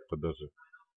разбирать-то даже?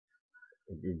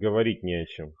 Говорить не о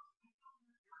чем.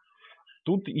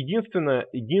 Тут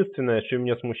единственное, что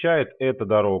меня смущает, это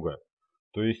дорога.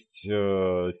 То есть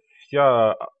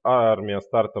вся армия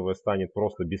стартовая станет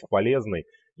просто бесполезной,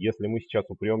 если мы сейчас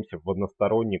упремся в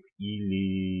односторонник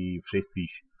или в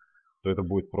 6000. То это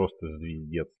будет просто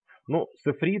звездец. Ну, с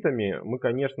эфритами мы,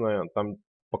 конечно, там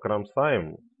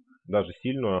покромсаем даже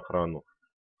сильную охрану.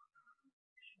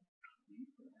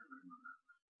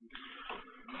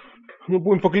 Ну,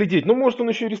 будем поглядеть. Ну, может, он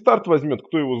еще и рестарт возьмет,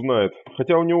 кто его знает.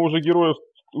 Хотя у него уже героев,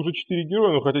 уже 4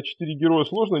 героя, но хотя 4 героя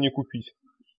сложно не купить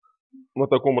на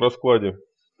таком раскладе.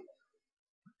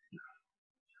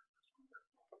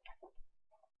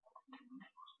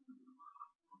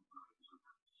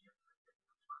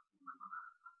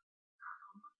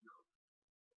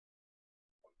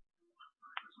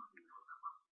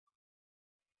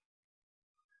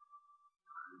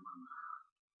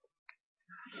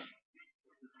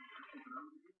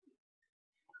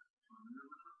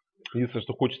 Единственное,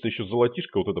 что хочется еще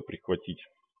золотишко вот это прихватить.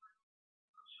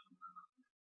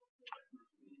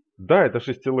 Да, это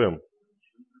 6 ЛМ.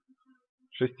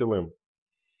 6 ЛМ.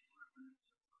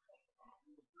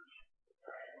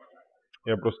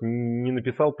 Я просто не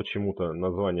написал почему-то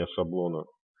название шаблона.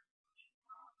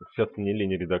 Сейчас мне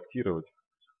лень редактировать.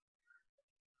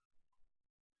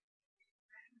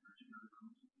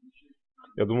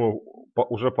 Я думаю,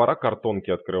 уже пора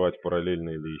картонки открывать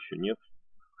параллельно или еще нет.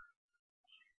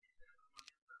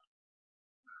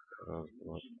 Раз,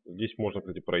 два. Здесь можно,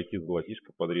 кстати, пройти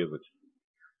золотишко, подрезать.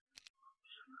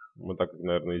 Мы так,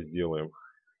 наверное, и сделаем.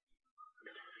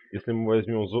 Если мы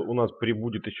возьмем, у нас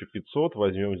прибудет еще 500,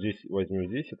 возьмем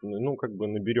здесь, ну, как бы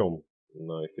наберем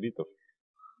на эфритов.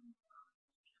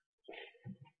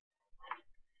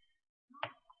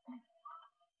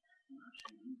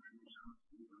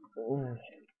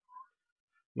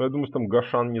 Но я думаю, что там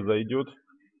Гашан не зайдет.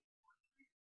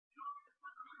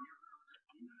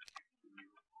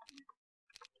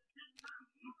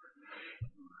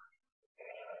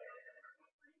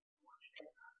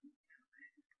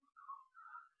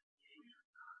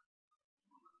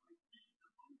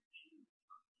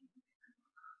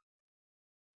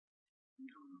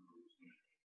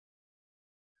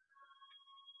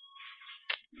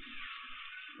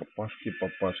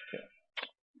 Папашки.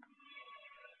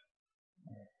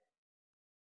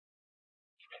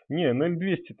 Не, на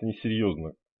L200 это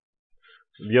несерьезно.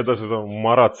 Я даже там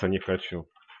мараться не хочу.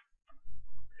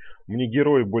 Мне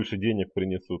герои больше денег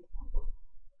принесут.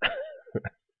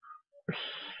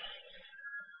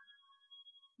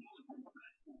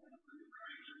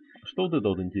 Что вот это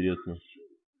вот интересно?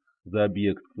 За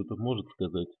объект кто-то может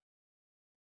сказать?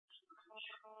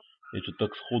 Я что-то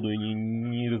так сходу и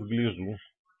не разгляжу.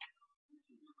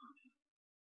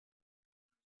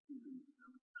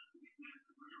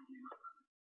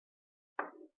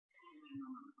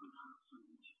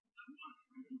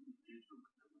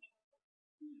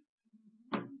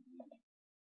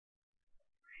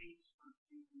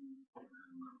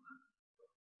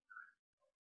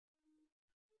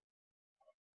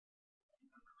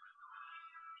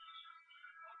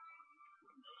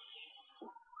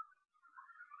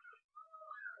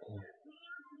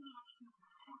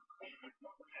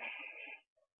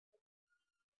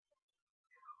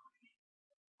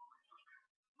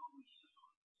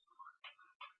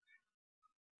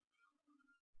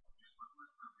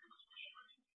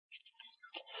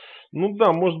 Ну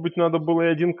да, может быть, надо было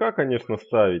и 1К, конечно,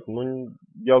 ставить. Но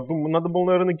я думаю, надо было,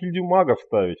 наверное, гильдию магов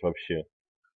ставить вообще.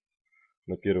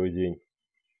 На первый день.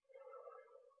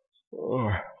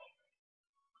 Ох.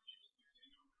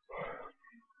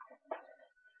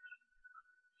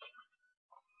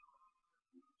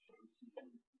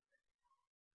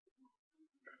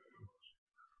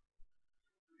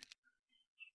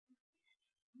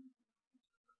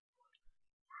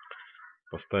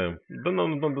 Поставим. Да,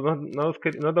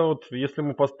 надо вот, если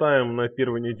мы поставим на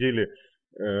первой неделе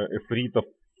эфритов,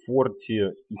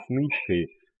 форти и с нычкой,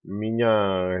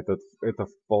 меня это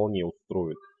вполне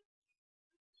устроит.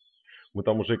 Мы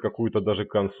там уже какую-то даже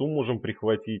консу можем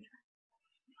прихватить.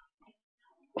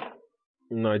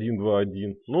 На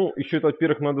 1-2-1. Ну, еще это,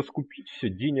 во-первых, надо скупить все,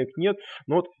 денег нет.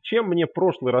 Но вот чем мне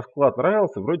прошлый расклад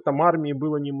нравился, вроде там армии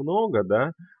было немного,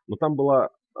 да, но там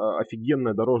была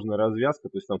офигенная дорожная развязка,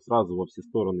 то есть там сразу во все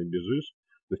стороны бежишь.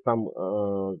 То есть там,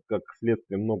 как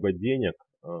следствие, много денег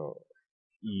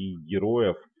и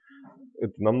героев.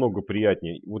 Это намного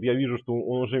приятнее. Вот я вижу, что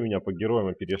он уже меня по героям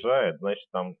опережает, значит,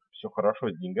 там все хорошо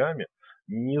с деньгами.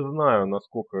 Не знаю,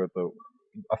 насколько это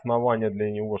основание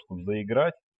для него, чтобы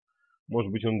заиграть.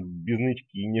 Может быть, он без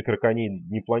нычки и некроконей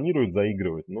не планирует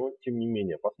заигрывать, но тем не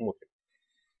менее, посмотрим.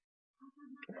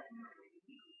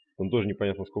 Там тоже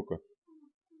непонятно сколько. У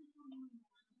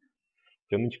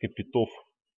тебя нычка питов.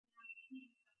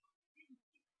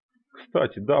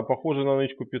 Кстати, да, похоже на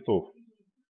нычку питов.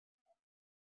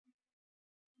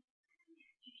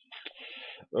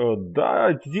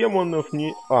 Да, демонов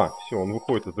не... А, все, он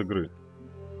выходит из игры.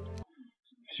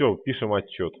 Все, пишем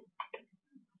отчет.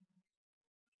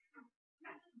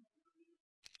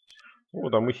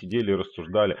 Вот, а мы сидели и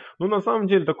рассуждали. Ну, на самом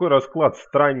деле, такой расклад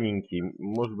странненький.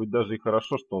 Может быть, даже и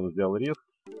хорошо, что он взял рез.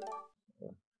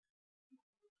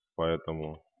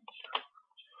 Поэтому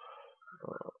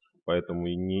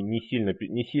и не сильно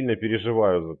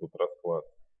переживаю за этот расклад.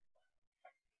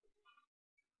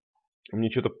 Мне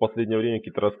что-то в последнее время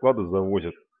какие-то расклады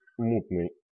завозят.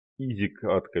 Мутный. Изи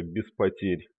катка, без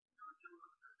потерь.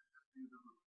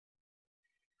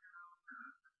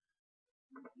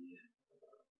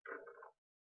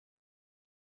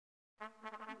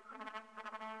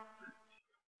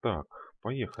 Так,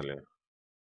 поехали.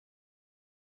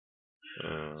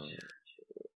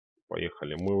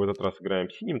 Поехали. Мы в этот раз играем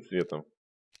синим цветом.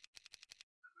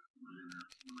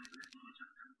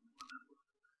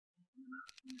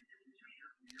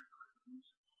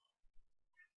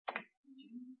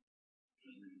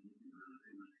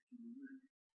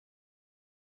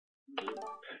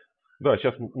 Да,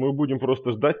 сейчас мы будем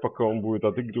просто ждать, пока он будет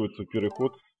отыгрываться в первый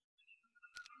ход.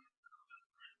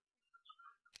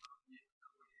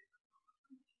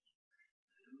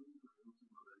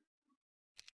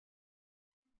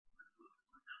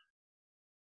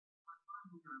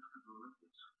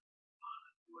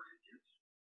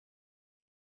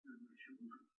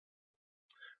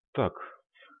 Так,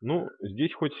 ну,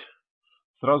 здесь хоть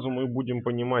сразу мы будем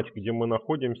понимать, где мы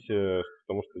находимся,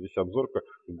 потому что здесь обзорка.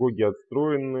 Гоги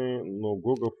отстроены, но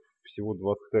гогов всего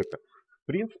 2 стека. В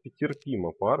принципе,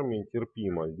 терпимо, по армии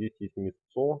терпимо. Здесь есть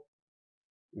мясцо,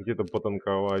 где-то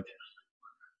потанковать.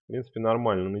 В принципе,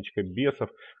 нормально. Нычка бесов.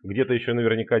 Где-то еще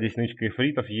наверняка здесь нычка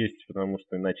эфритов есть, потому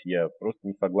что иначе я просто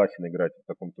не согласен играть в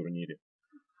таком турнире.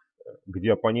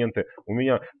 Где оппоненты... У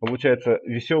меня получается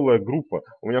веселая группа.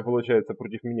 У меня получается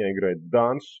против меня играет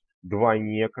Данж, 2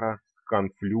 Некро,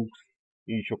 Конфлюкс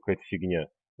и еще какая-то фигня.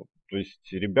 То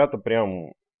есть ребята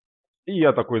прям... И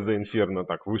я такой за Инферно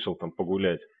так вышел там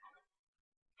погулять.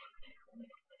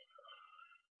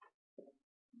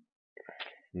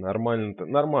 Нормально-то,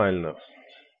 нормально.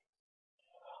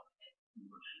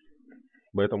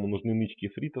 Поэтому нужны нычки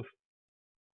эфритов.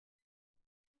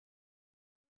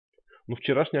 Ну,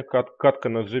 вчерашняя катка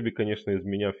на джебе, конечно, из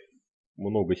меня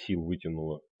много сил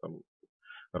вытянула. Там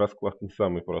расклад не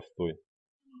самый простой.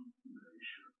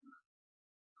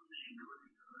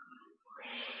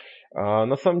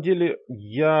 На самом деле,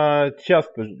 я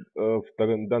часто в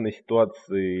данной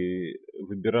ситуации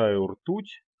выбираю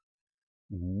ртуть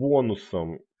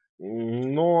бонусом,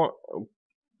 но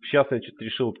сейчас я что-то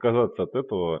решил отказаться от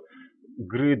этого.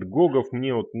 Грейд Гогов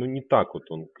мне вот, ну, не так вот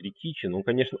он критичен. Он,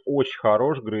 конечно, очень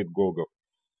хорош, Грейд Гогов,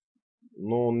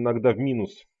 но он иногда в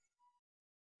минус.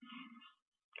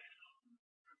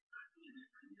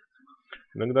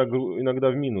 Иногда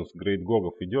в минус Грейд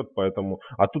Гогов идет, поэтому...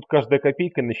 А тут каждая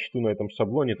копейка на счету на этом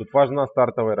шаблоне. Тут важна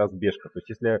стартовая разбежка. То есть,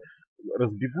 если я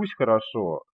разбегусь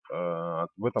хорошо,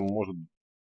 в этом может...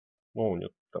 Ну,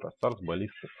 нет, Тарасарс,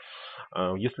 баллисты.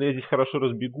 Если я здесь хорошо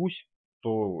разбегусь,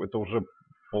 то это уже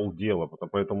полдела.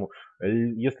 Поэтому,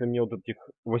 если мне вот этих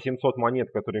 800 монет,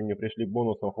 которые мне пришли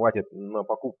бонусом, хватит на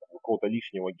покупку какого-то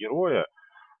лишнего героя,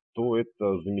 то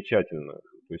это замечательно.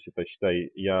 То есть, это,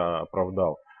 считай, я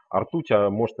оправдал. Ртуть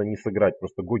может не сыграть,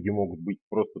 просто гоги могут быть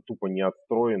просто тупо не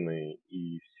отстроены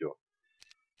и все.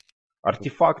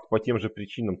 Артефакт по тем же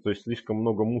причинам, то есть слишком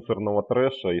много мусорного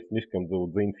трэша и слишком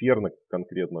за Инферно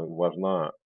конкретно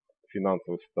важна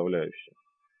финансовая составляющая.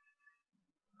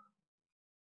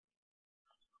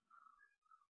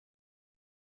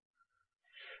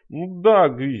 Ну да,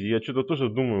 Гризи, я что-то тоже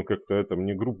думаю, как-то это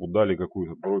мне группу дали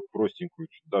какую-то простенькую.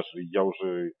 Даже я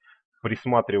уже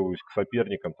присматриваюсь к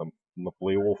соперникам там на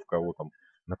плей-офф,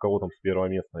 на кого там с первого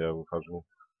места я выхожу.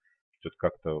 Что-то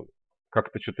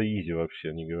как-то что-то изи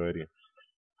вообще, не говори.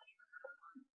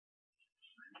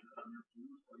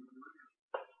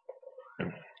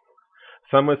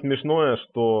 Самое смешное,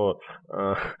 что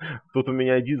тут у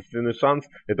меня единственный шанс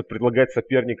это предлагать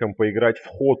соперникам поиграть в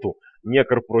Хоту.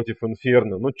 Некр против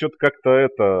Инферно. Ну, что-то как-то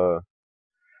это...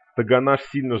 Таганаш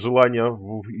сильно желания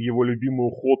в его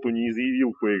любимую Хоту не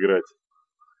изъявил поиграть.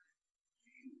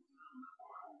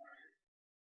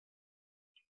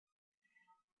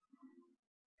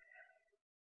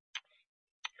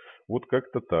 Вот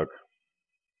как-то так.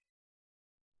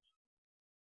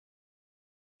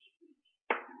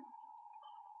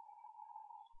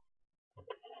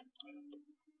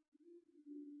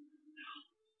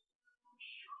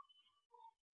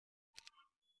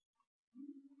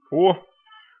 О,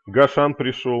 Гашан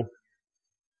пришел.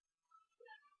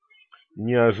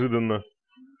 Неожиданно.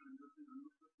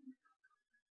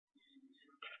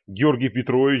 Георгий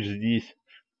Петрович здесь.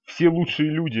 Все лучшие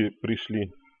люди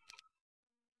пришли.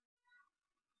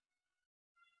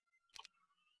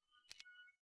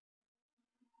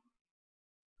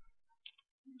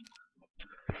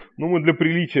 Ну, мы для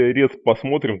приличия рез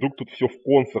посмотрим. Вдруг тут все в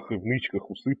концах и в нычках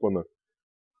усыпано.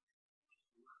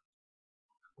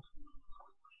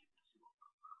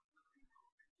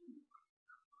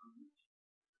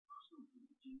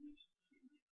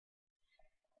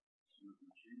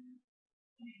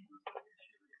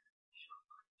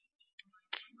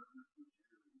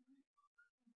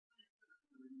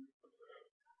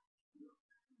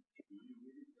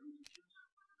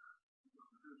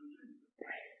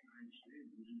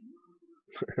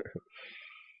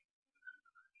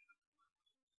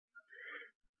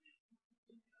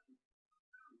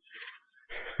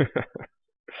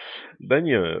 Да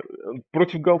не,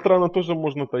 против Галтрана тоже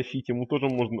можно тащить, ему тоже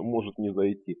может не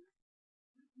зайти.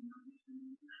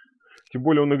 Тем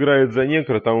более он играет за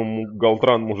Некро, там ему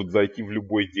Галтран может зайти в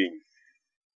любой день.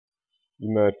 И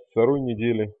на второй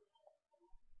неделе.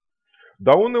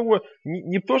 Да он его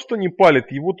не то что не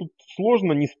палит, его тут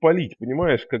сложно не спалить,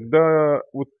 понимаешь? Когда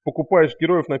вот покупаешь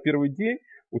героев на первый день,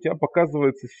 у тебя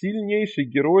показывается сильнейший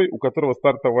герой, у которого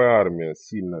стартовая армия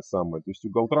сильная самая. То есть у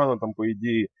Галтрана там, по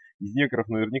идее, из некров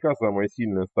наверняка самая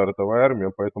сильная стартовая армия,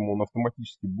 поэтому он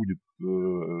автоматически будет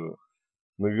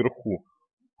наверху.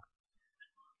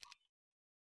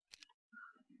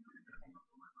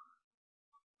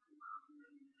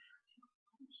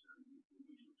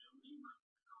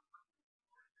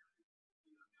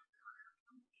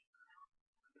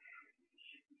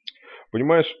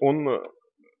 Понимаешь,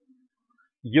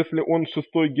 если он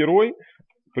шестой герой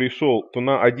пришел, то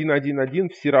на 1-1-1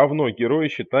 все равно герой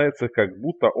считается, как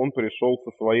будто он пришел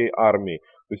со своей армией.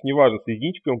 То есть неважно, с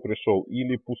единичкой он пришел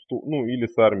или ну, или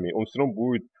с армией, он все равно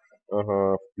будет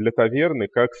для таверны,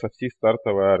 как со всей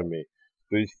стартовой армией.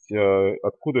 То есть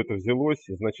откуда это взялось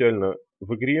изначально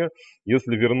в игре,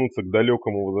 если вернуться к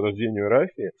далекому возрождению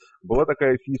Рафии, была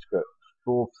такая фишка,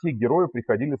 что все герои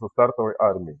приходили со стартовой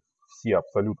армией. Все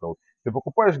абсолютно. Вот ты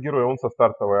покупаешь героя, он со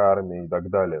стартовой армией и так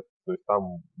далее. То есть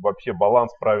там вообще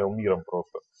баланс правил миром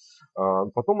просто.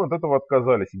 Потом от этого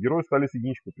отказались, и герои стали с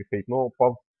единичкой приходить. Но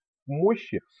по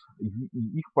мощи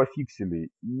их пофиксили.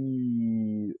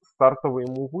 И стартовые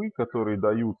мувы, которые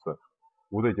даются,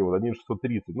 вот эти вот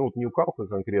 1.630, ну вот не у Калка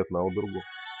конкретно, а у другого.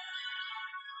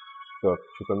 Так,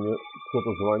 что-то мне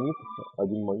кто-то звонит.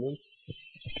 Один момент.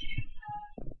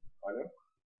 Алло?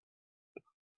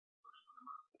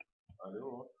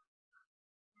 Алло?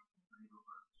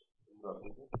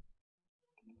 Здравствуйте.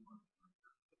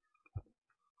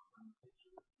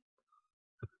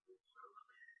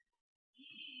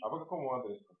 А по какому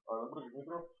адресу? Напротив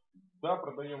метро? Да,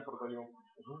 продаем.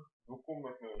 Угу.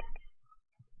 Двухкомнатную.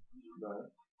 Да.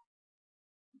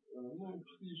 Ну,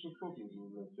 4600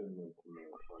 изначально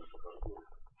подожду.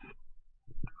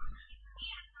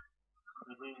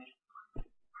 Угу.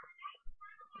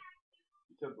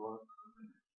 52.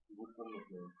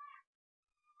 Двухкомнатная.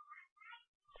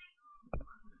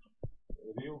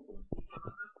 Риэлтор.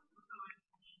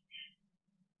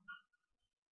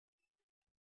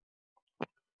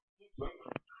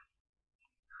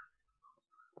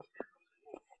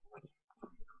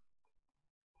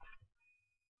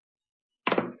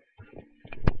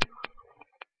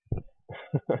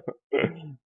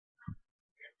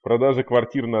 Продажа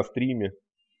квартир на стриме.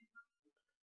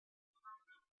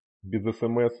 Без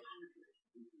СМС.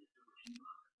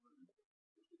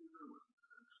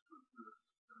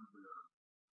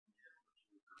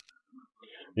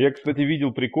 Я, кстати,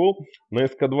 видел прикол. На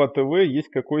СК2 ТВ есть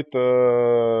какой-то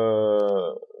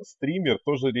стример,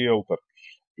 тоже риэлтор.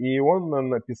 И он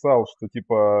написал, что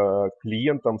типа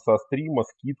клиентам со стрима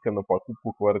скидка на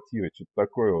покупку квартиры. Что-то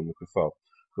такое он написал.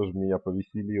 Тоже меня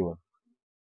повеселило.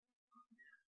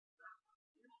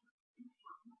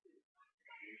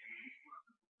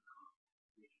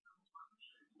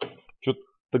 Что-то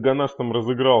Таганаш там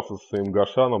разыгрался со своим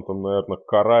Гашаном, там, наверное,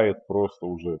 карает просто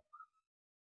уже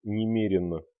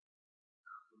немерено.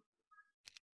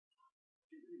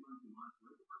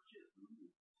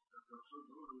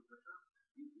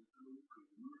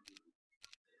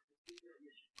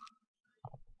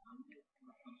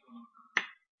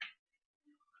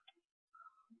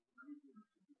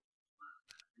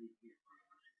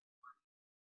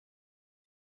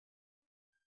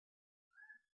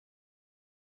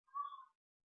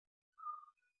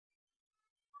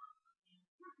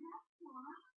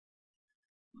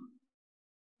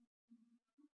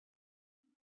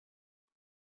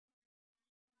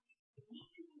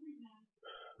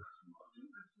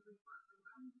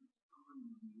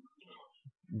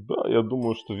 Да, я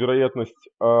думаю, что вероятность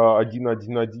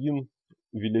 1-1-1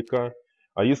 велика.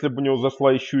 А если бы у него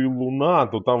зашла еще и Луна,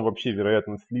 то там вообще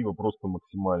вероятность слива просто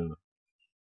максимальна.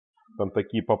 Там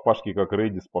такие папашки, как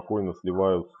Рейди, спокойно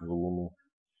сливаются за Луну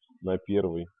на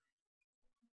первый.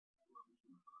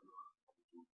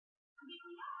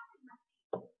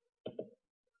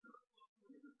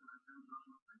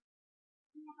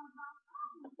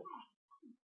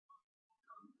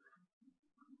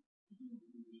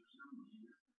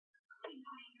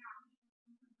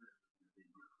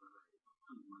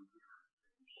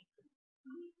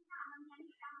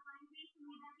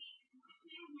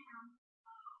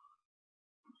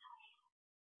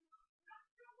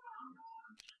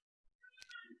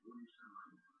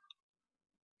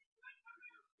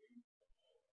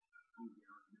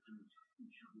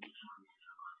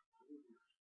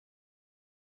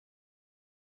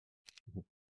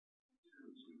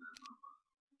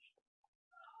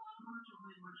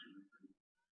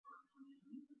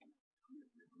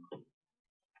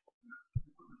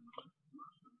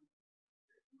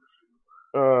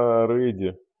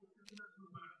 Рейди.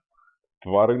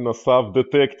 Тварина Сав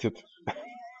детектед.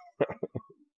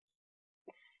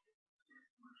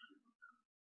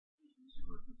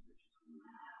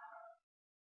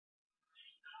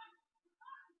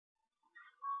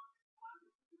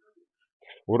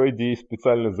 У Рейди есть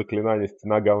специальное заклинание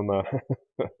 «Стена говна».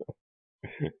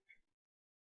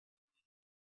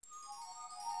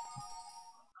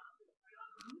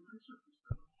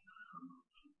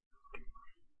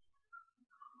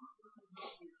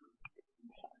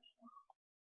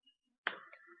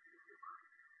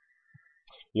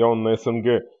 Я вон на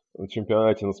СНГ на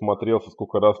чемпионате насмотрелся,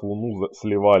 сколько раз Луну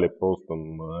сливали просто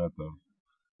на это.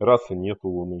 Раз и нету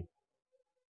Луны.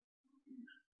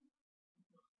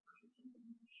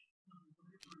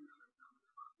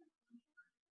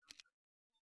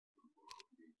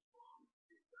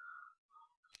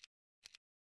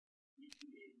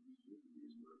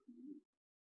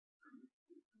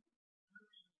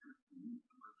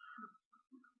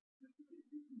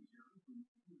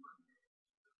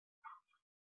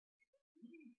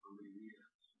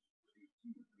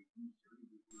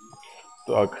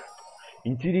 Так,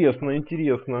 интересно,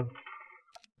 интересно.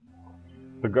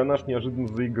 Таганаш неожиданно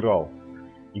заиграл.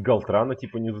 И Галтрана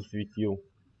типа не засветил.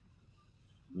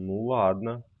 Ну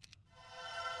ладно.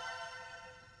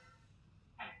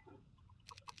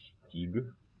 Тиг.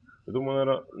 Я думаю,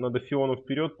 наверное, надо Фиону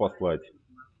вперед послать.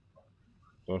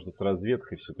 Потому что с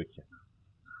разведкой все-таки.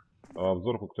 А в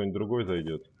обзорку кто-нибудь другой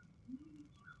зайдет.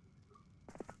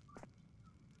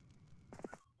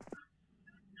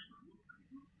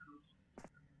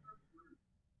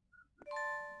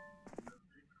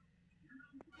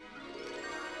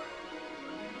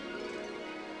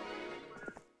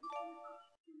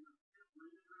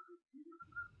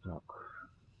 Так.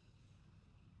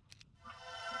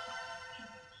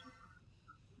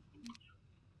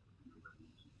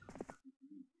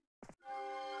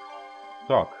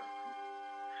 Так.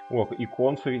 О, и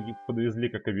консы подвезли,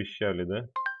 как обещали, да?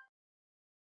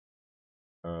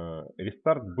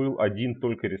 Рестарт был один,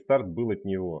 только рестарт был от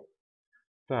него.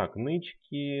 Так,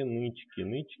 нычки, нычки,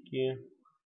 нычки.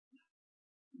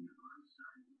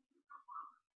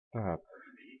 Так.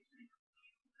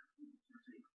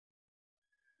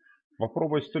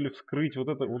 Попробовать, что ли, вскрыть вот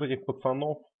этих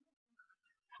пацанов.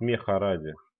 Смеха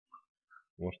ради.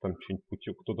 Может, там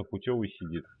что-нибудь кто-то путевый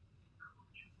сидит.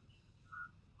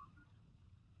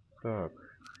 Так.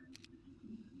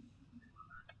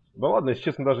 Да ладно, если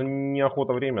честно, даже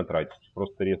неохота время тратить.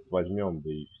 Просто рест возьмем, да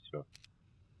и все.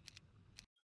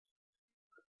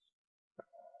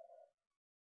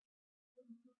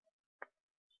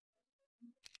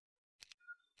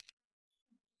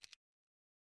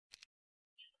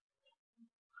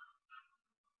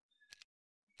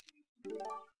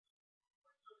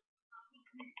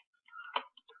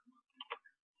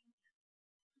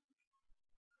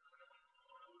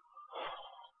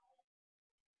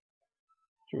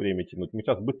 Что время тянуть? Мы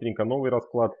сейчас быстренько новый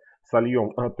расклад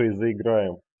сольем, то есть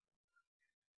заиграем.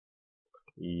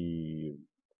 И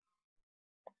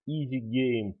easy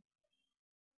game.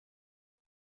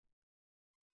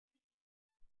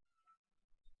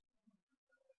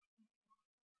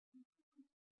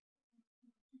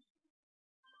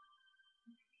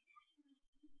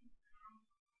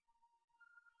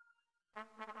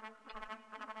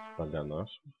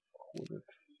 Toganash входит.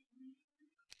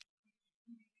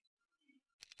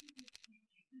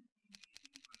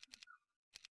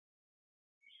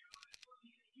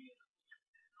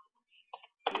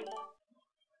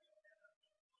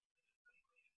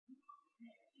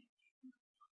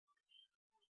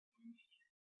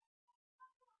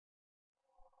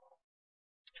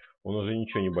 Он уже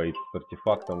ничего не боится, с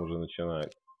артефактом уже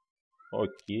начинает.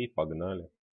 Окей, погнали.